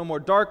 shaken off. No more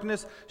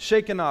darkness,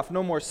 shaken off.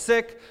 No more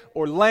sick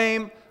or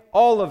lame.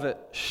 All of it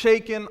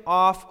shaken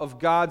off of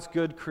God's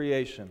good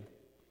creation.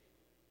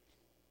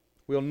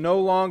 We'll no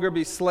longer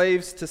be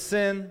slaves to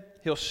sin.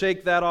 He'll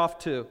shake that off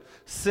too.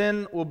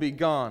 Sin will be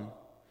gone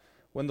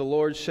when the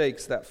Lord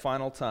shakes that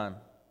final time,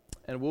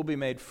 and we'll be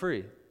made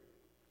free.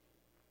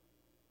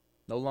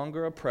 No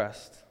longer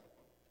oppressed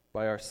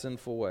by our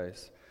sinful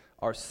ways.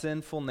 Our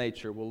sinful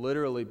nature will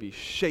literally be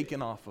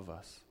shaken off of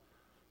us.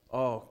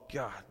 Oh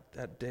God,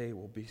 that day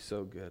will be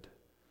so good.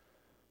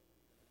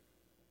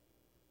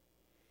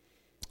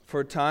 For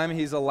a time,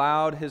 He's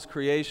allowed His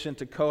creation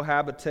to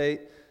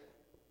cohabitate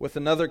with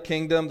another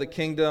kingdom, the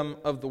kingdom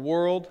of the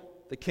world,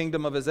 the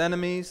kingdom of His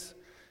enemies.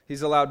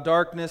 He's allowed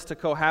darkness to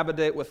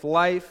cohabitate with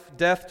life,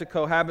 darkness to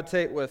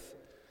cohabitate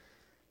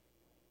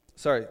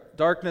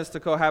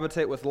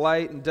with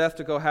light, and death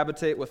to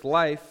cohabitate with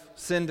life,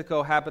 sin to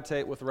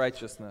cohabitate with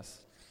righteousness.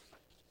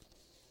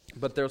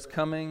 But there's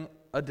coming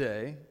a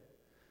day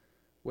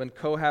when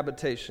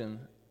cohabitation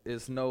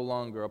is no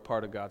longer a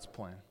part of God's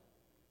plan.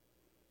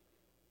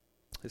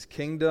 His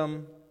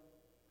kingdom,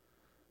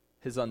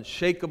 His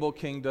unshakable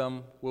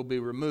kingdom, will be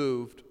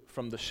removed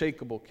from the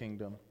shakeable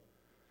kingdom.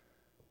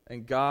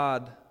 And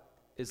God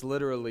is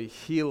literally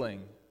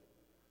healing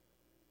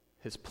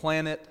His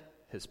planet,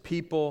 His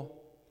people.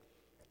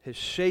 His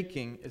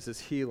shaking is His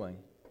healing.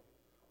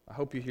 I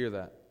hope you hear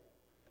that.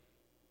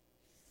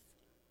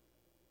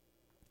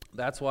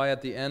 That's why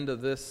at the end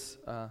of this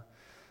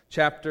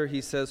chapter,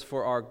 He says,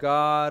 "For our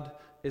God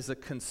is a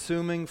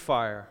consuming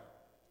fire,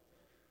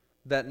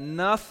 that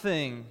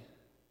nothing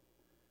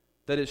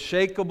that is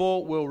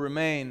shakeable will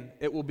remain.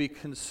 It will be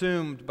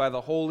consumed by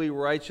the holy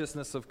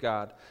righteousness of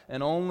God.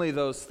 And only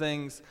those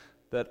things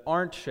that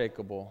aren't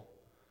shakeable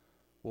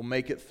will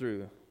make it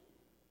through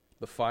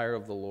the fire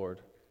of the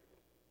Lord."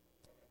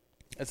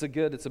 It's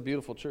a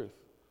beautiful truth.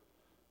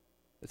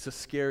 It's a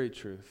scary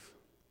truth.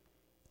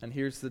 And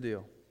here's the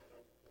deal.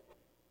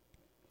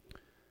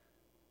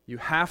 You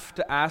have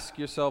to ask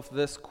yourself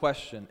this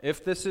question.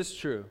 If this is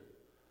true,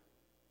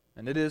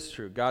 and it is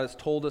true, God has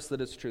told us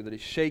that it's true, that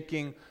He's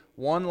shaking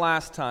one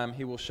last time,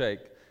 He will shake.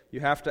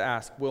 You have to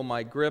ask, will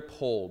my grip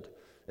hold?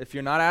 If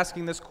you're not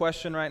asking this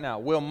question right now,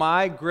 will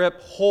my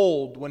grip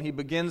hold when He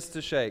begins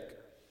to shake?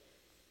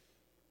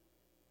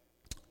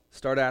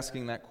 Start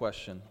asking that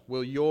question.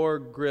 Will your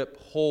grip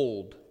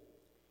hold?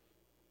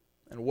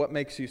 And what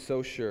makes you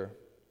so sure?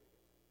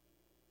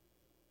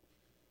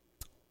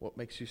 What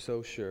makes you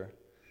so sure?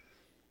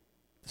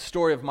 The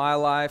story of my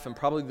life, and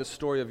probably the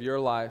story of your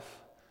life,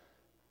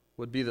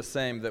 would be the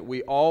same, that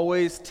we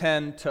always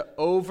tend to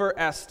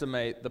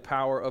overestimate the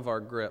power of our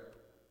grip.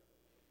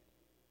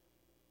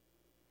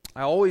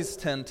 I always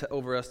tend to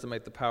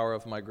overestimate the power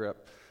of my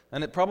grip.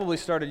 And it probably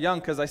started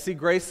young because I see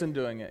Grayson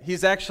doing it.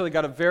 He's actually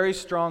got a very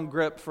strong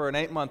grip for an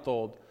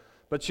 8-month-old.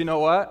 But you know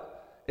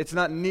what? It's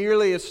not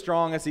nearly as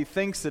strong as he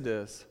thinks it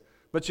is.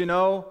 But you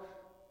know,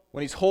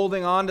 when he's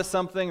holding on to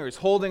something or he's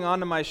holding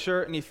on to my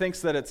shirt and he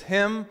thinks that it's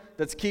him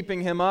that's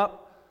keeping him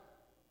up,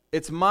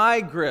 it's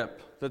my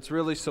grip that's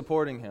really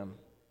supporting him,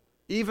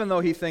 even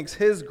though he thinks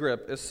his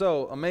grip is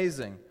so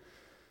amazing.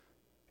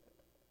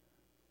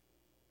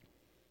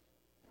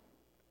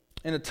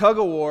 In a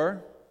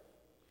tug-of-war,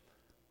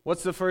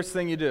 what's the first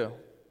thing you do?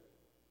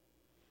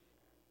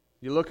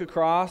 You look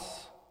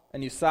across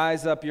and you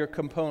size up your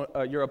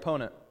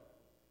opponent.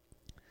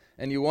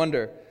 And you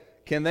wonder,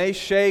 can they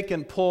shake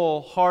and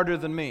pull harder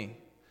than me?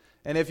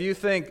 And if you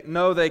think,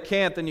 no, they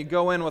can't, then you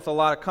go in with a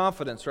lot of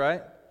confidence,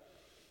 right?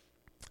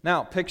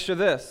 Now, picture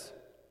this.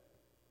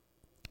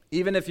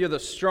 Even if you're the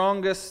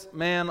strongest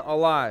man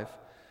alive,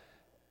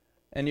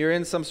 and you're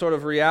in some sort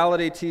of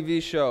reality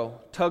TV show,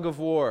 tug of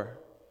war,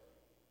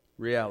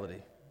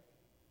 reality.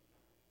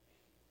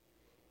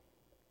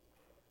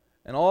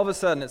 And all of a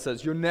sudden it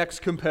says, your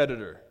next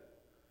competitor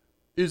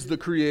is the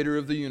creator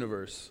of the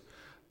universe.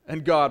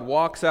 And God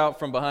walks out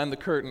from behind the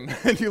curtain,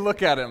 and you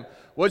look at him.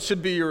 What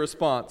should be your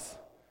response?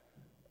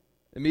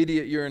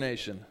 Immediate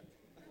urination.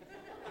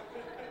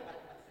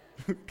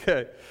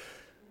 Okay.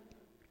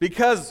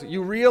 Because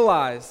you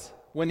realize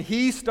when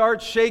he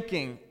starts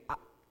shaking,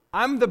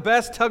 I'm the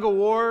best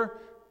tug-of-war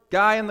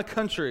guy in the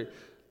country.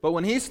 But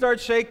when he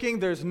starts shaking,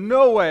 there's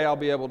no way I'll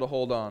be able to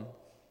hold on.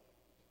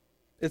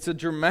 It's a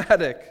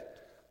dramatic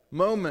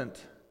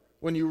moment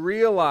when you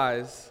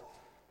realize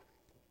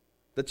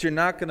that you're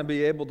not going to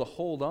be able to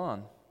hold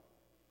on.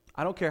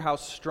 I don't care how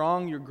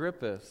strong your grip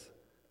is.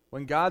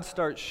 When God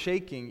starts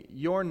shaking,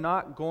 you're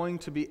not going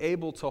to be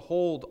able to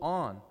hold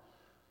on.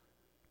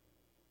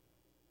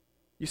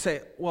 You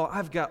say, well,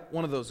 I've got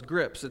one of those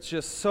grips. It's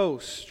just so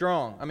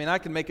strong. I mean, I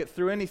can make it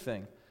through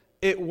anything.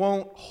 It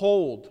won't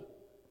hold.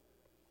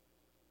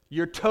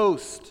 You're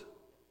toast.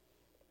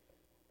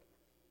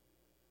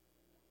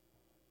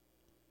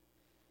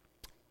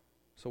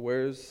 So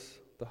where's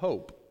the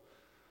hope?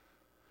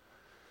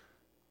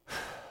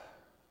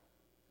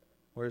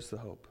 Where's the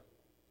hope?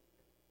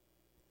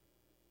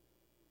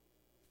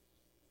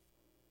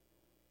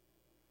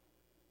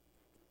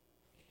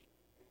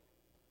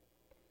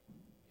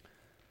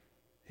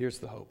 Here's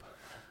the hope.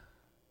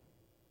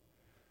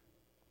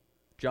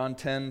 John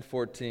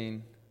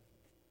 10:14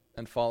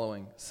 and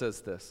following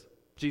says this.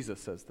 Jesus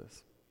says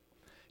this.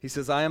 He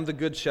says, I am the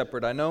good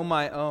shepherd. I know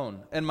my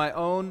own, and my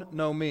own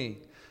know me.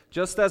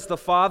 Just as the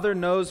Father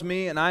knows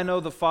me, and I know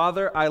the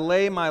Father, I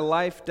lay my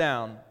life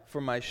down for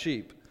my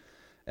sheep.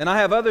 And I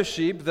have other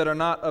sheep that are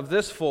not of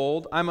this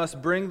fold. I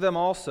must bring them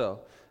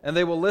also, and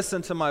they will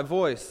listen to my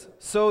voice.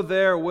 So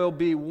there will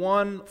be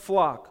one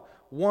flock,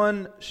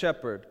 one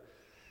shepherd.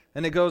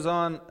 And it goes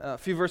on, a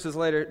few verses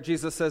later,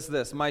 Jesus says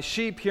this, my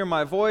sheep hear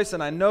my voice,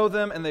 and I know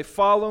them, and they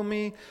follow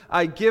me.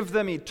 I give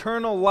them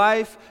eternal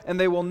life, and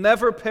they will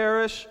never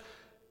perish,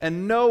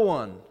 and no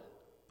one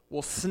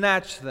will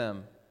snatch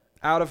them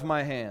out of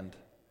my hand.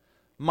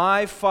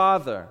 My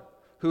Father,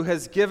 who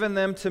has given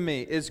them to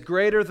me, is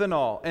greater than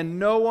all, and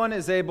no one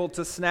is able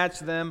to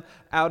snatch them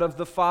out of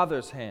the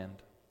Father's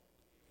hand.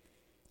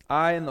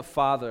 I and the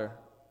Father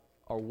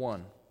are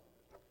one.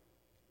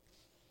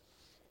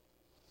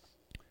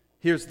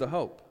 Here's the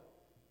hope.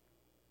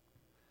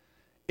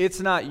 It's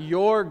not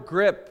your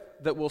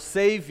grip that will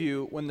save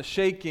you when the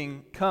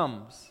shaking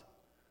comes.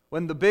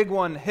 When the big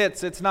one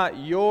hits, it's not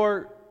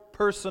your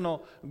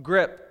personal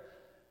grip.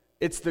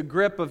 It's the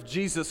grip of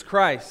Jesus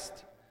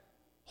Christ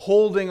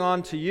holding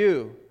on to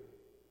you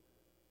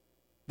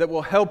that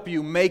will help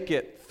you make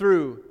it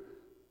through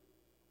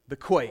the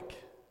quake.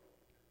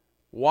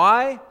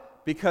 Why?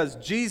 Because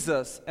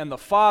Jesus and the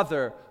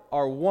Father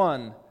are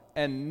one,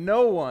 and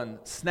no one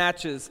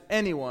snatches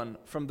anyone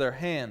from their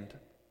hand.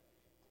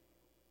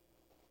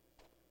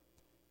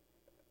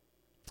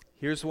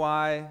 Here's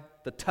why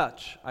the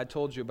touch I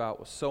told you about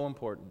was so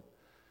important.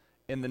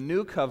 In the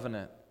new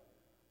covenant,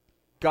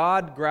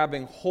 God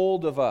grabbing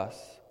hold of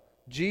us,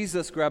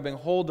 Jesus grabbing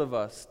hold of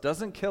us,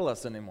 doesn't kill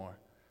us anymore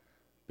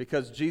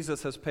because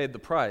Jesus has paid the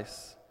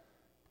price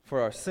for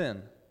our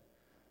sin.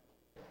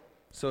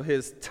 So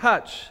his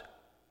touch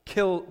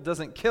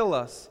doesn't kill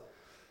us,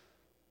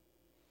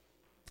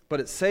 but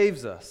it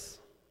saves us.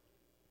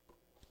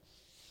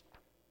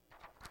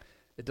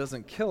 It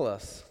doesn't kill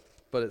us,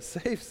 but it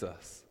saves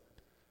us.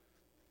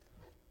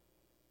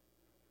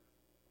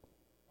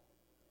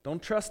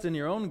 Don't trust in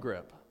your own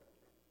grip.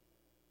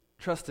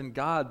 Trust in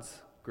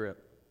God's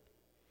grip.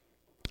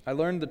 I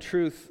learned the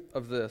truth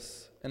of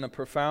this in a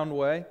profound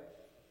way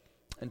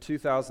in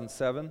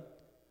 2007.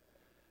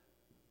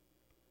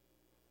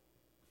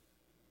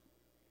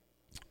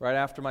 Right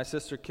after my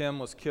sister Kim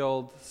was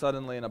killed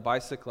suddenly in a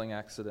bicycling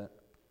accident.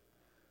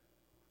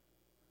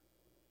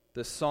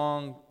 This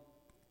song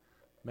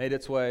made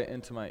its way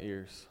into my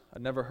ears.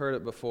 I'd never heard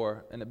it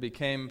before, and it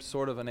became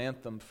sort of an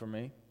anthem for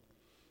me.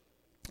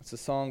 It's a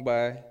song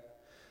by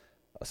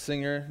a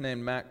singer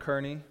named Matt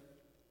Kearney,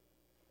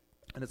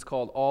 and it's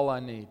called All I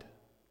Need.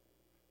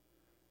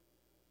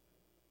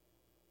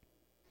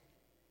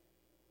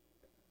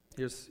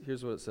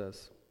 Here's what it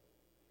says.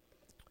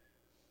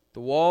 The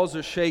walls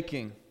are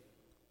shaking.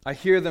 I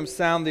hear them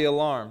sound the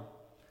alarm.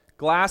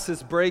 Glass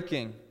is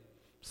breaking,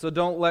 so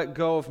don't let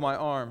go of my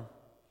arm.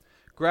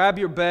 Grab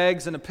your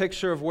bags and a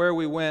picture of where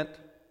we went,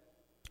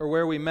 or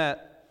where we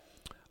met,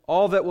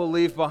 all that we'll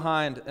leave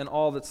behind and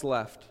all that's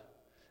left.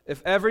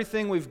 If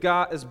everything we've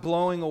got is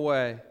blowing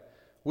away,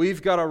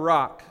 we've got a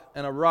rock,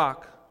 and a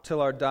rock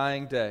till our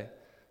dying day.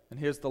 And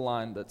here's the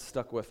line that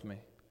stuck with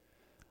me.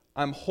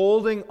 I'm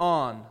holding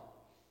on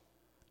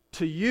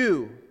to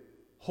you,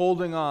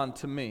 holding on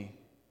to me.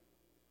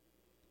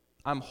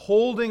 I'm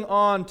holding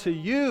on to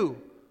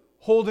you,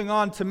 holding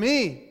on to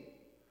me.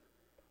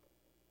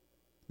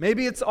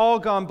 Maybe it's all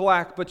gone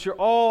black, but you're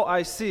all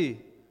I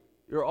see.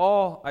 You're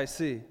all I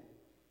see.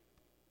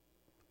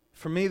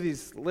 For me,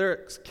 these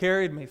lyrics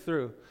carried me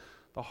through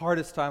the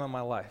hardest time of my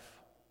life.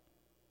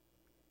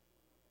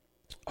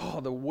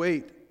 Oh, the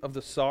weight of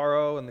the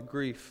sorrow and the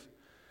grief.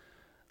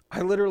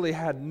 I literally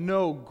had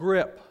no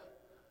grip.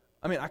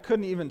 I mean, I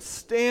couldn't even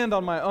stand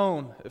on my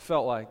own, it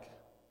felt like.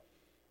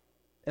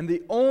 And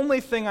the only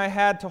thing I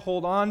had to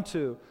hold on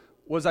to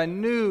was I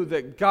knew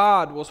that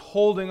God was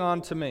holding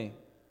on to me.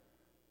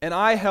 And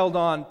I held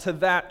on to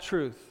that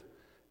truth.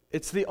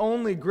 It's the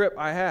only grip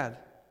I had.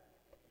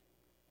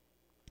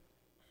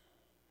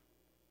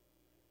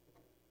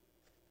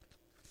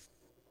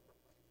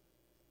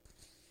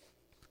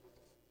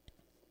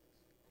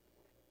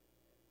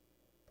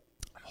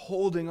 I'm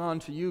holding on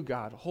to you,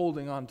 God,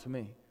 holding on to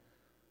me.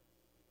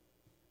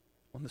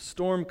 When the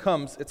storm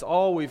comes, it's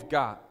all we've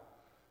got.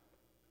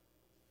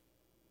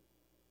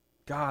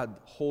 God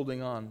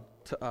holding on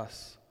to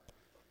us.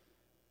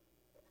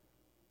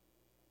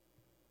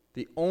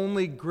 The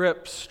only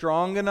grip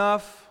strong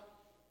enough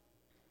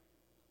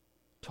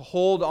to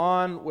hold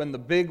on when the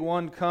big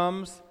one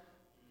comes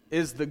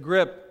is the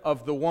grip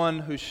of the one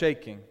who's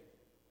shaking.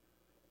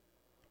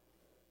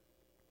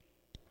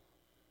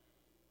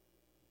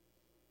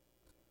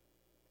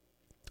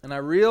 And I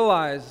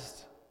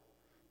realized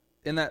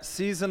in that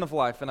season of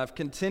life, and I've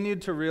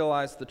continued to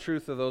realize the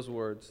truth of those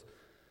words,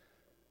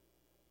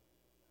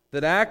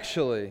 that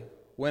actually,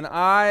 when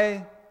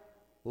I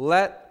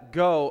let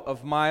go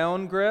of my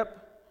own grip,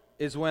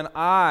 is when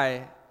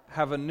I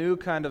have a new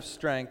kind of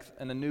strength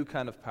and a new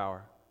kind of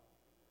power.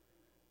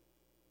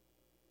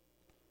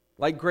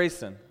 Like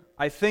Grayson,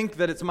 I think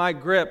that it's my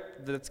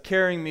grip that's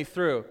carrying me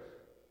through,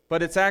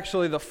 but it's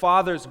actually the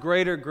Father's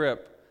greater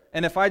grip.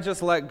 And if I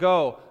just let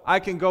go, I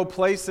can go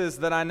places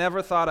that I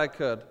never thought I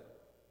could.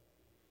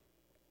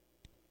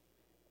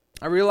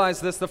 I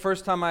realized this the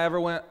first time I ever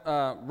went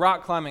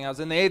rock climbing. I was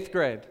in the 8th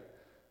grade.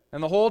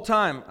 And the whole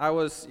time I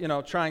was,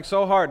 trying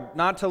so hard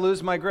not to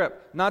lose my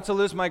grip. And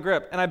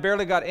I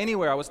barely got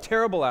anywhere. I was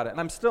terrible at it. And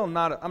I'm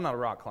not a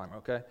rock climber,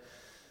 okay? I'm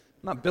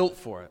not built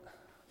for it.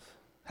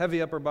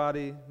 Heavy upper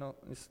body. No,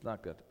 it's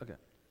not good. Okay.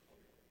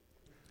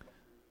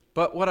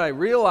 But what I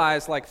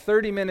realized like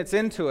 30 minutes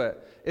into it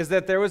is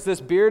that there was this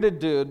bearded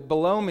dude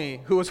below me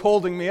who was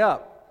holding me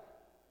up.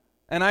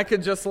 And I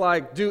could just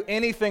do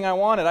anything I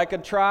wanted. I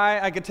could try,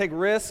 I could take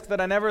risks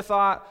that I never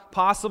thought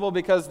possible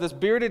because this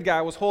bearded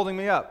guy was holding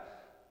me up.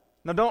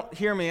 Now don't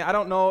hear me, I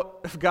don't know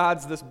if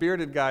God's this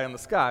bearded guy in the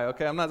sky,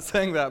 okay? I'm not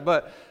saying that,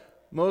 but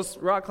most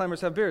rock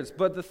climbers have beards.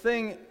 But the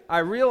thing I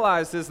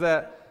realized is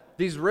that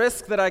these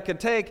risks that I could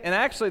take, and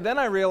actually then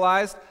I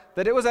realized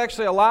that it was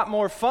actually a lot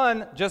more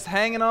fun just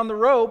hanging on the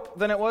rope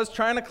than it was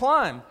trying to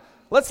climb.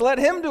 Let's let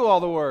him do all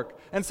the work.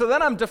 And so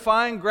then I'm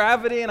defying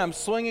gravity, and I'm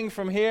swinging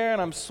from here,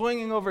 and I'm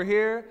swinging over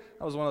here.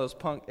 I was one of those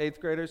punk 8th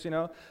graders, And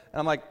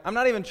I'm like, I'm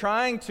not even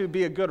trying to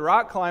be a good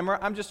rock climber.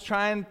 I'm just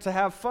trying to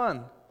have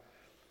fun.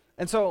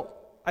 And so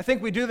I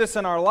think we do this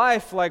in our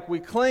life, like we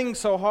cling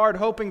so hard,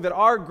 hoping that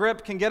our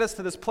grip can get us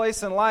to this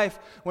place in life,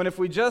 when if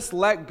we just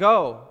let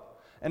go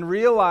and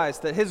realize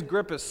that His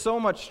grip is so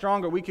much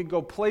stronger, we could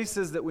go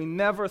places that we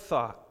never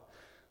thought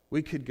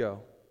we could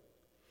go.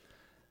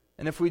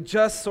 And if we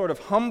just sort of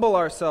humble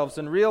ourselves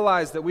and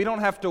realize that we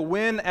don't have to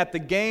win at the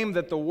game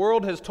that the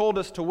world has told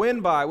us to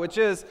win by, which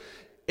is,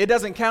 it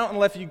doesn't count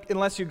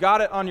unless you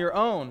got it on your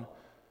own.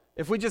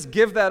 If we just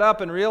give that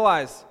up and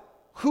realize,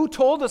 who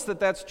told us that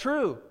that's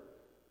true?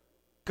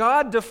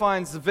 God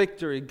defines the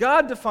victory.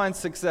 God defines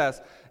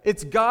success.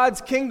 It's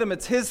God's kingdom.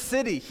 It's His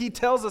city. He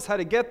tells us how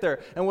to get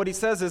there. And what He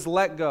says is,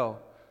 let go.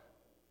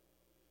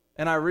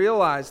 And I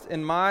realized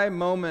in my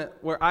moment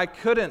where I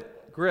couldn't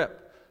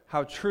grip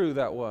how true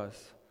that was.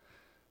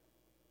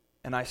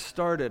 And I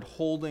started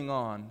holding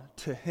on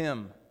to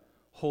Him,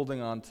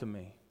 holding on to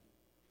me.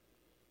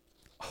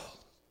 Oh.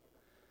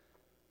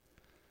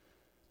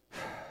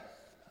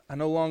 I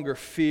no longer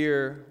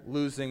fear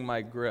losing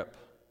my grip.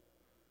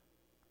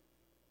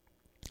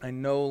 I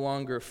no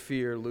longer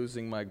fear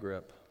losing my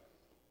grip.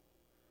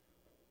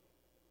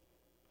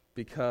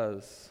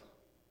 Because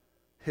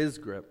His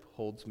grip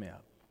holds me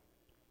up.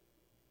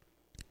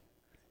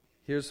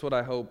 Here's what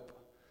I hope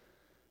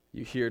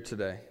you hear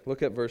today.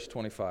 Look at verse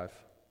 25.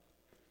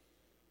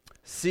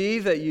 See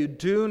that you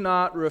do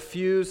not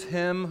refuse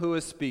Him who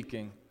is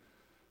speaking.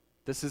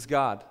 This is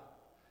God.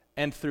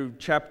 And through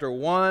chapter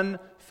 1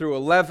 through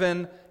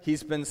 11,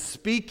 He's been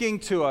speaking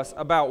to us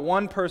about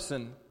one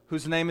person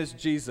whose name is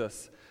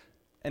Jesus.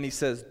 And He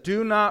says,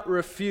 do not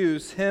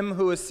refuse Him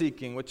who is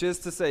seeking, which is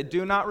to say,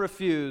 do not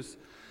refuse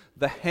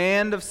the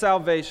hand of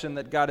salvation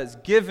that God has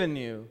given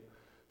you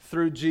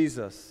through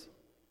Jesus.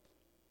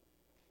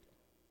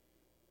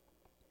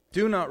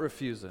 Do not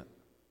refuse it.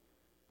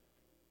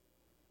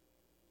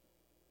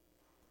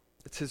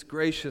 It's His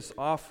gracious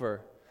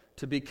offer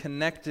to be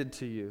connected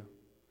to you.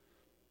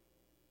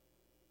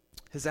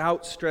 His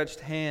outstretched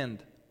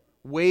hand,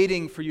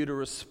 waiting for you to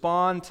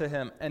respond to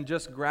Him and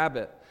just grab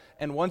it.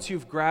 And once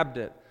you've grabbed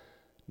it,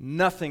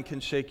 nothing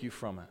can shake you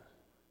from it.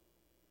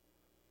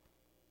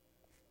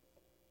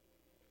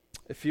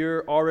 If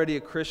you're already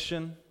a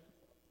Christian,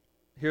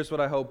 here's what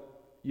I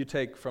hope you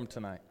take from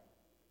tonight.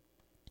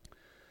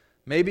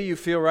 Maybe you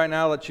feel right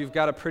now that you've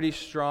got a pretty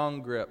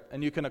strong grip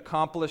and you can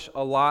accomplish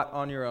a lot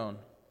on your own.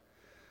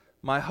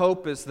 My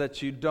hope is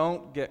that you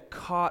don't get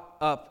caught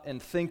up in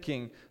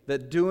thinking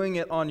that doing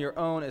it on your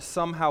own is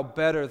somehow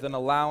better than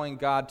allowing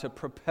God to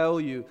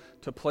propel you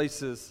to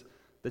places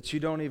that you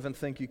don't even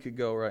think you could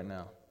go right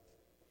now.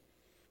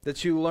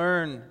 That you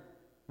learn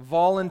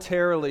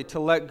voluntarily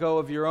to let go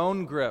of your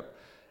own grip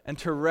and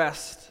to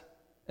rest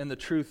in the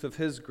truth of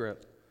His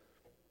grip.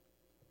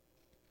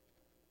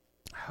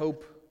 I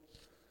hope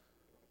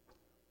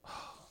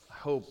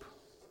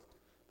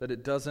that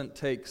it doesn't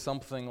take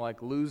something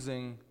like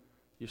losing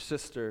your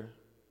sister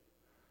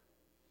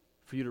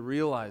for you to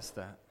realize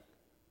that,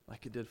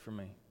 like it did for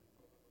me.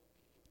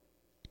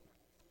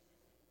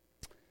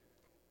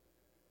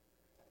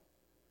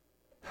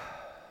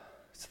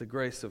 It's the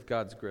grace of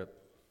God's grip.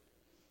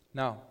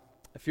 Now,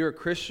 if you're a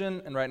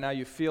Christian and right now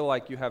you feel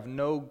like you have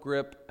no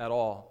grip at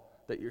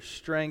all, that your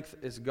strength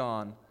is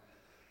gone,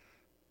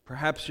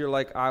 perhaps you're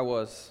like I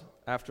was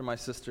after my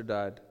sister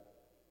died,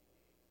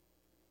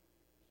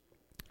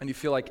 and you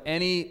feel like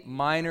any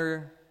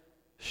minor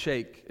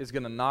shake is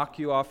going to knock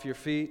you off your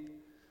feet,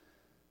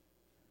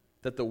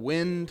 that the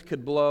wind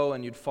could blow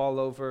and you'd fall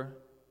over,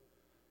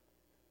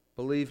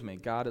 believe me,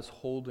 God is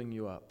holding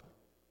you up.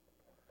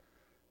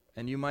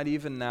 And you might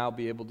even now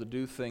be able to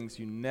do things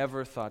you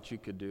never thought you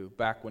could do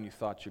back when you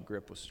thought your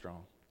grip was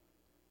strong.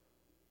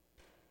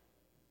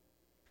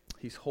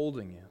 He's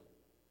holding you.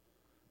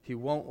 He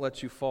won't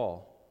let you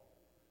fall.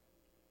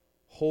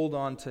 Hold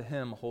on to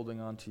Him holding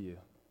on to you.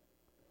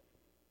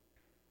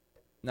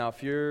 Now,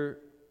 if you're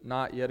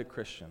not yet a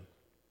Christian,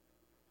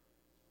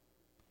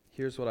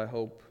 here's what I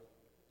hope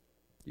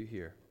you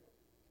hear.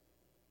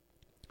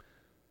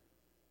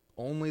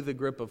 Only the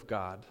grip of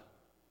God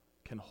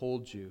can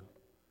hold you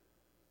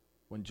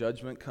when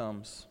judgment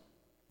comes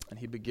and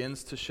He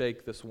begins to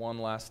shake this one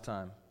last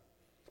time.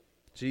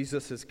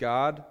 Jesus is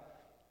God,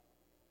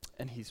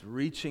 and He's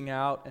reaching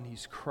out and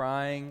He's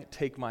crying,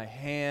 "Take my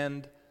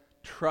hand,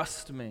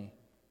 trust me."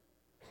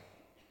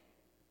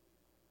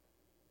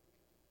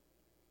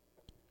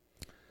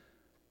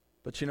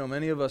 But you know,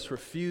 many of us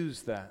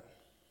refuse that.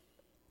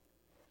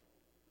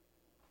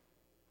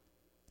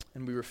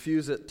 And we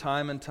refuse it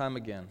time and time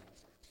again.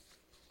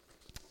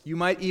 You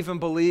might even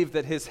believe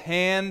that His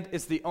hand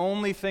is the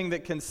only thing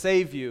that can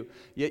save you,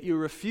 yet you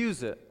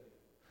refuse it.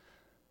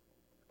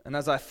 And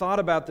as I thought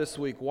about this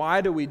week,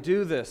 why do we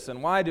do this?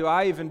 And why do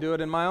I even do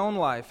it in my own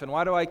life? And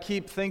why do I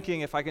keep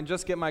thinking if I can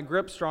just get my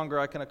grip stronger,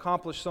 I can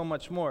accomplish so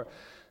much more?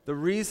 The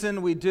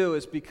reason we do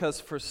is because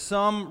for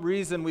some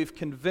reason we've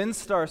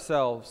convinced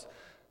ourselves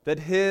that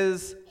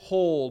His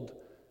hold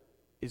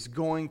is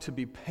going to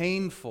be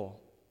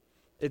painful.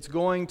 It's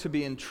going to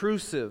be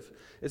intrusive.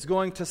 It's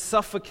going to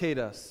suffocate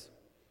us.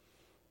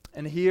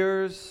 And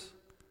here's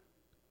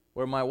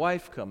where my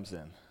wife comes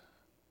in.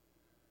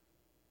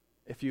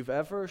 If you've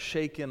ever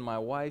shaken my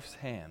wife's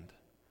hand,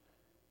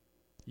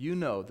 you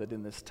know that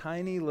in this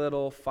tiny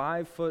little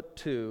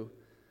 5'2"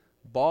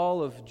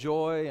 ball of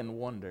joy and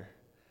wonder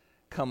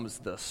comes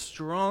the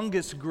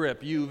strongest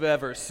grip you've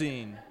ever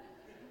seen.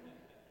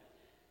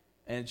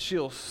 And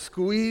she'll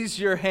squeeze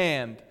your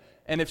hand,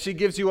 and if she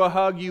gives you a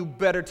hug, you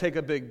better take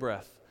a big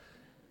breath,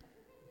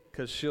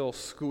 because she'll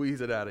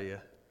squeeze it out of you.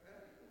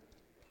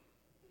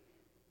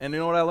 And you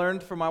know what I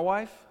learned from my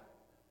wife?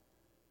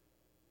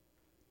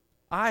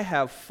 I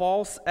have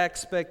false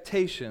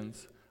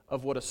expectations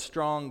of what a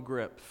strong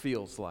grip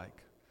feels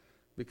like,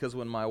 because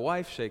when my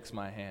wife shakes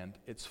my hand,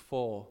 it's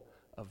full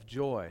of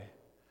joy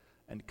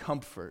and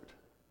comfort,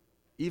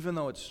 even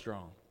though it's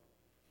strong.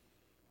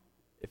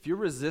 If you're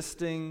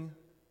resisting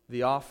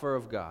the offer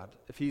of God,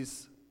 if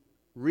He's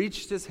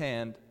reached His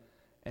hand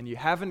and you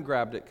haven't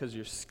grabbed it because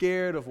you're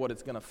scared of what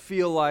it's going to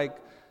feel like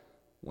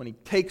when He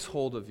takes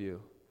hold of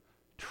you,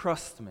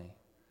 trust me,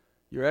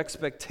 your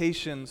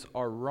expectations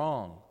are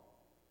wrong.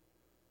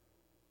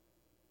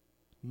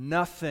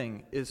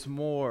 Nothing is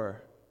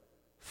more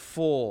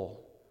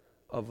full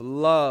of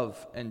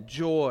love and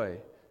joy,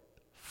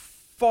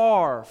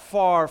 far,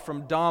 far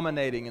from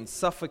dominating and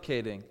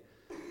suffocating.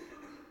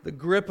 The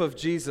grip of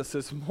Jesus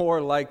is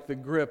more like the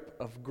grip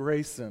of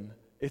Grayson.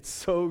 It's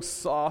so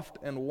soft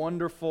and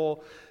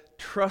wonderful.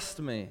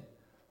 Trust me,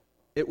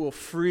 it will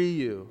free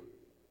you.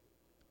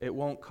 It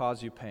won't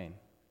cause you pain.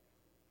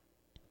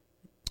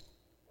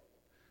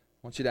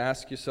 I want you to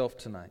ask yourself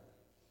tonight,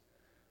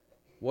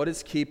 what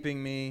is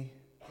keeping me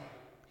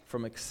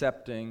from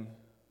accepting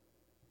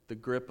the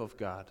grip of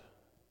God?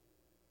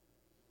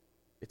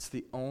 It's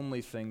the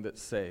only thing that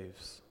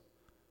saves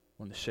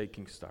when the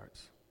shaking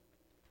starts.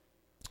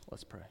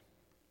 Let's pray.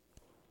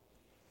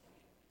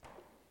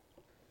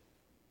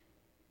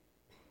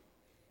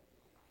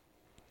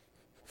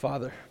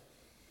 Father,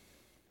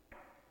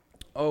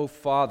 oh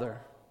Father,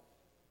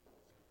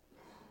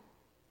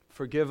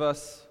 forgive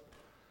us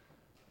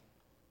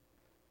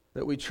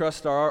that we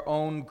trust our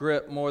own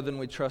grip more than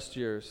we trust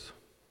yours.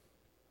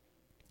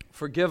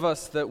 Forgive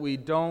us that we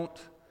don't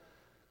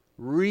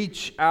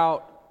reach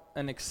out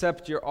and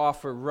accept your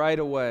offer right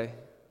away.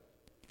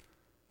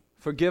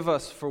 Forgive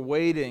us for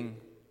waiting,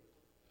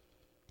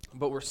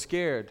 but we're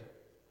scared.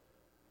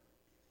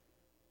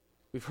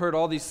 We've heard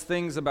all these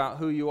things about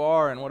who you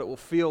are and what it will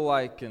feel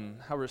like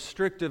and how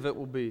restrictive it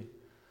will be.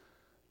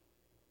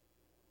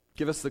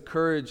 Give us the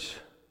courage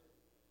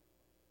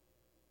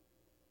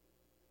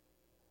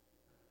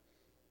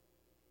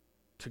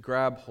to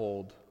grab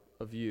hold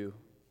of you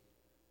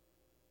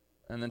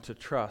and then to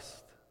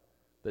trust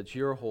that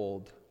your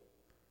hold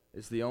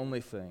is the only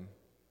thing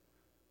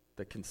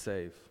that can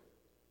save.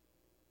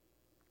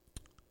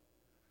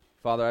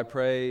 Father, I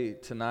pray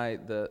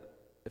tonight that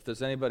if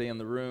there's anybody in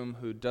the room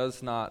who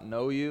does not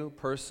know you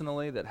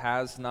personally, that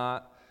has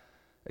not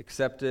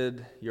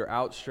accepted your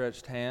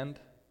outstretched hand,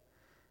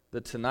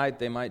 that tonight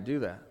they might do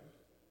that.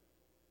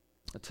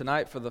 That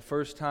tonight, for the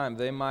first time,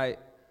 they might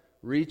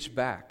reach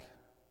back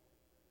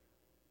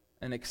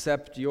and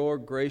accept your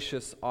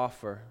gracious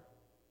offer.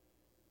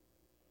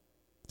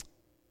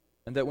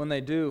 And that when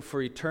they do,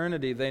 for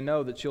eternity, they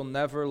know that you'll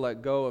never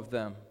let go of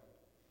them.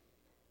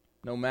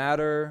 No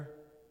matter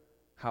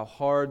how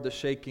hard the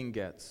shaking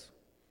gets,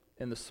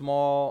 in the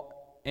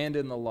small and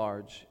in the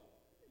large,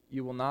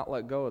 you will not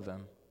let go of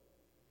them.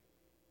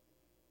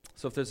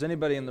 So if there's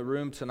anybody in the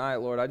room tonight,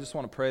 Lord, I just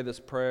want to pray this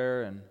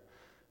prayer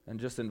and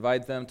just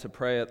invite them to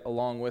pray it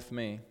along with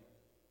me.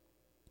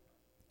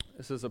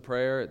 This is a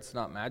prayer. It's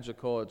not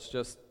magical. It's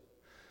just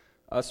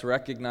us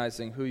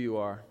recognizing who you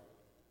are.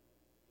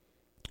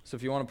 So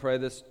if you want to pray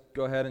this,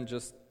 go ahead and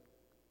just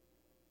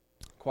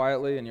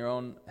quietly in your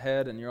own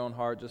head and your own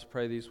heart, just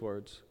pray these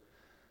words.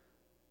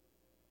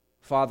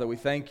 Father, we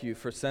thank you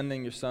for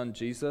sending your Son,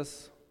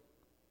 Jesus,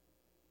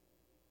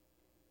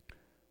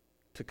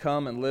 to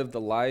come and live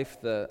the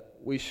life that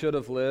we should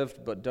have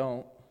lived but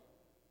don't.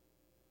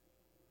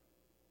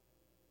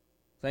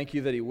 Thank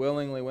you that he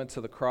willingly went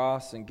to the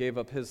cross and gave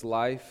up his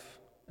life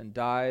and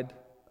died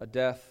a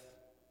death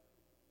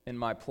in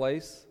my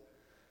place,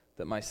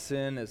 that my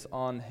sin is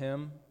on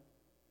him,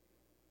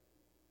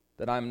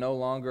 that I'm no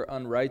longer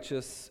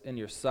unrighteous in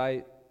your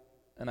sight,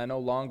 and I no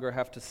longer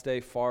have to stay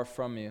far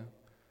from you,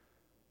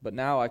 but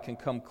now I can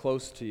come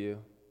close to you.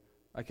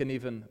 I can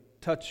even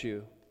touch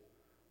you.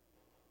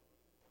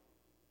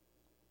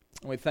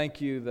 And we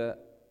thank you that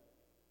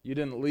you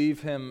didn't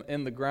leave him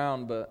in the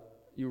ground, but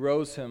you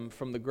rose him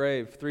from the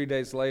grave 3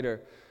 days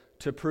later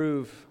to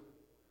prove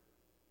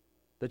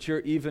that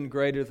you're even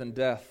greater than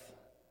death,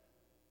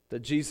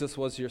 that Jesus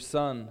was your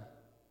Son.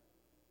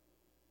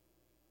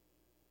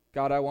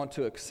 God, I want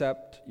to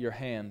accept your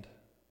hand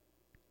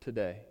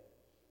today.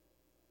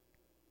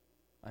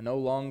 I no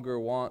longer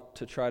want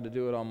to try to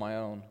do it on my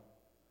own.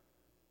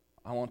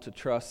 I want to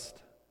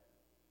trust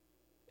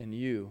in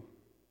you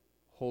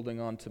holding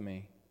on to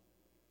me.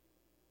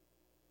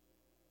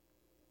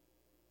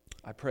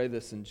 I pray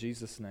this in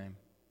Jesus' name.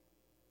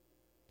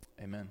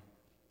 Amen.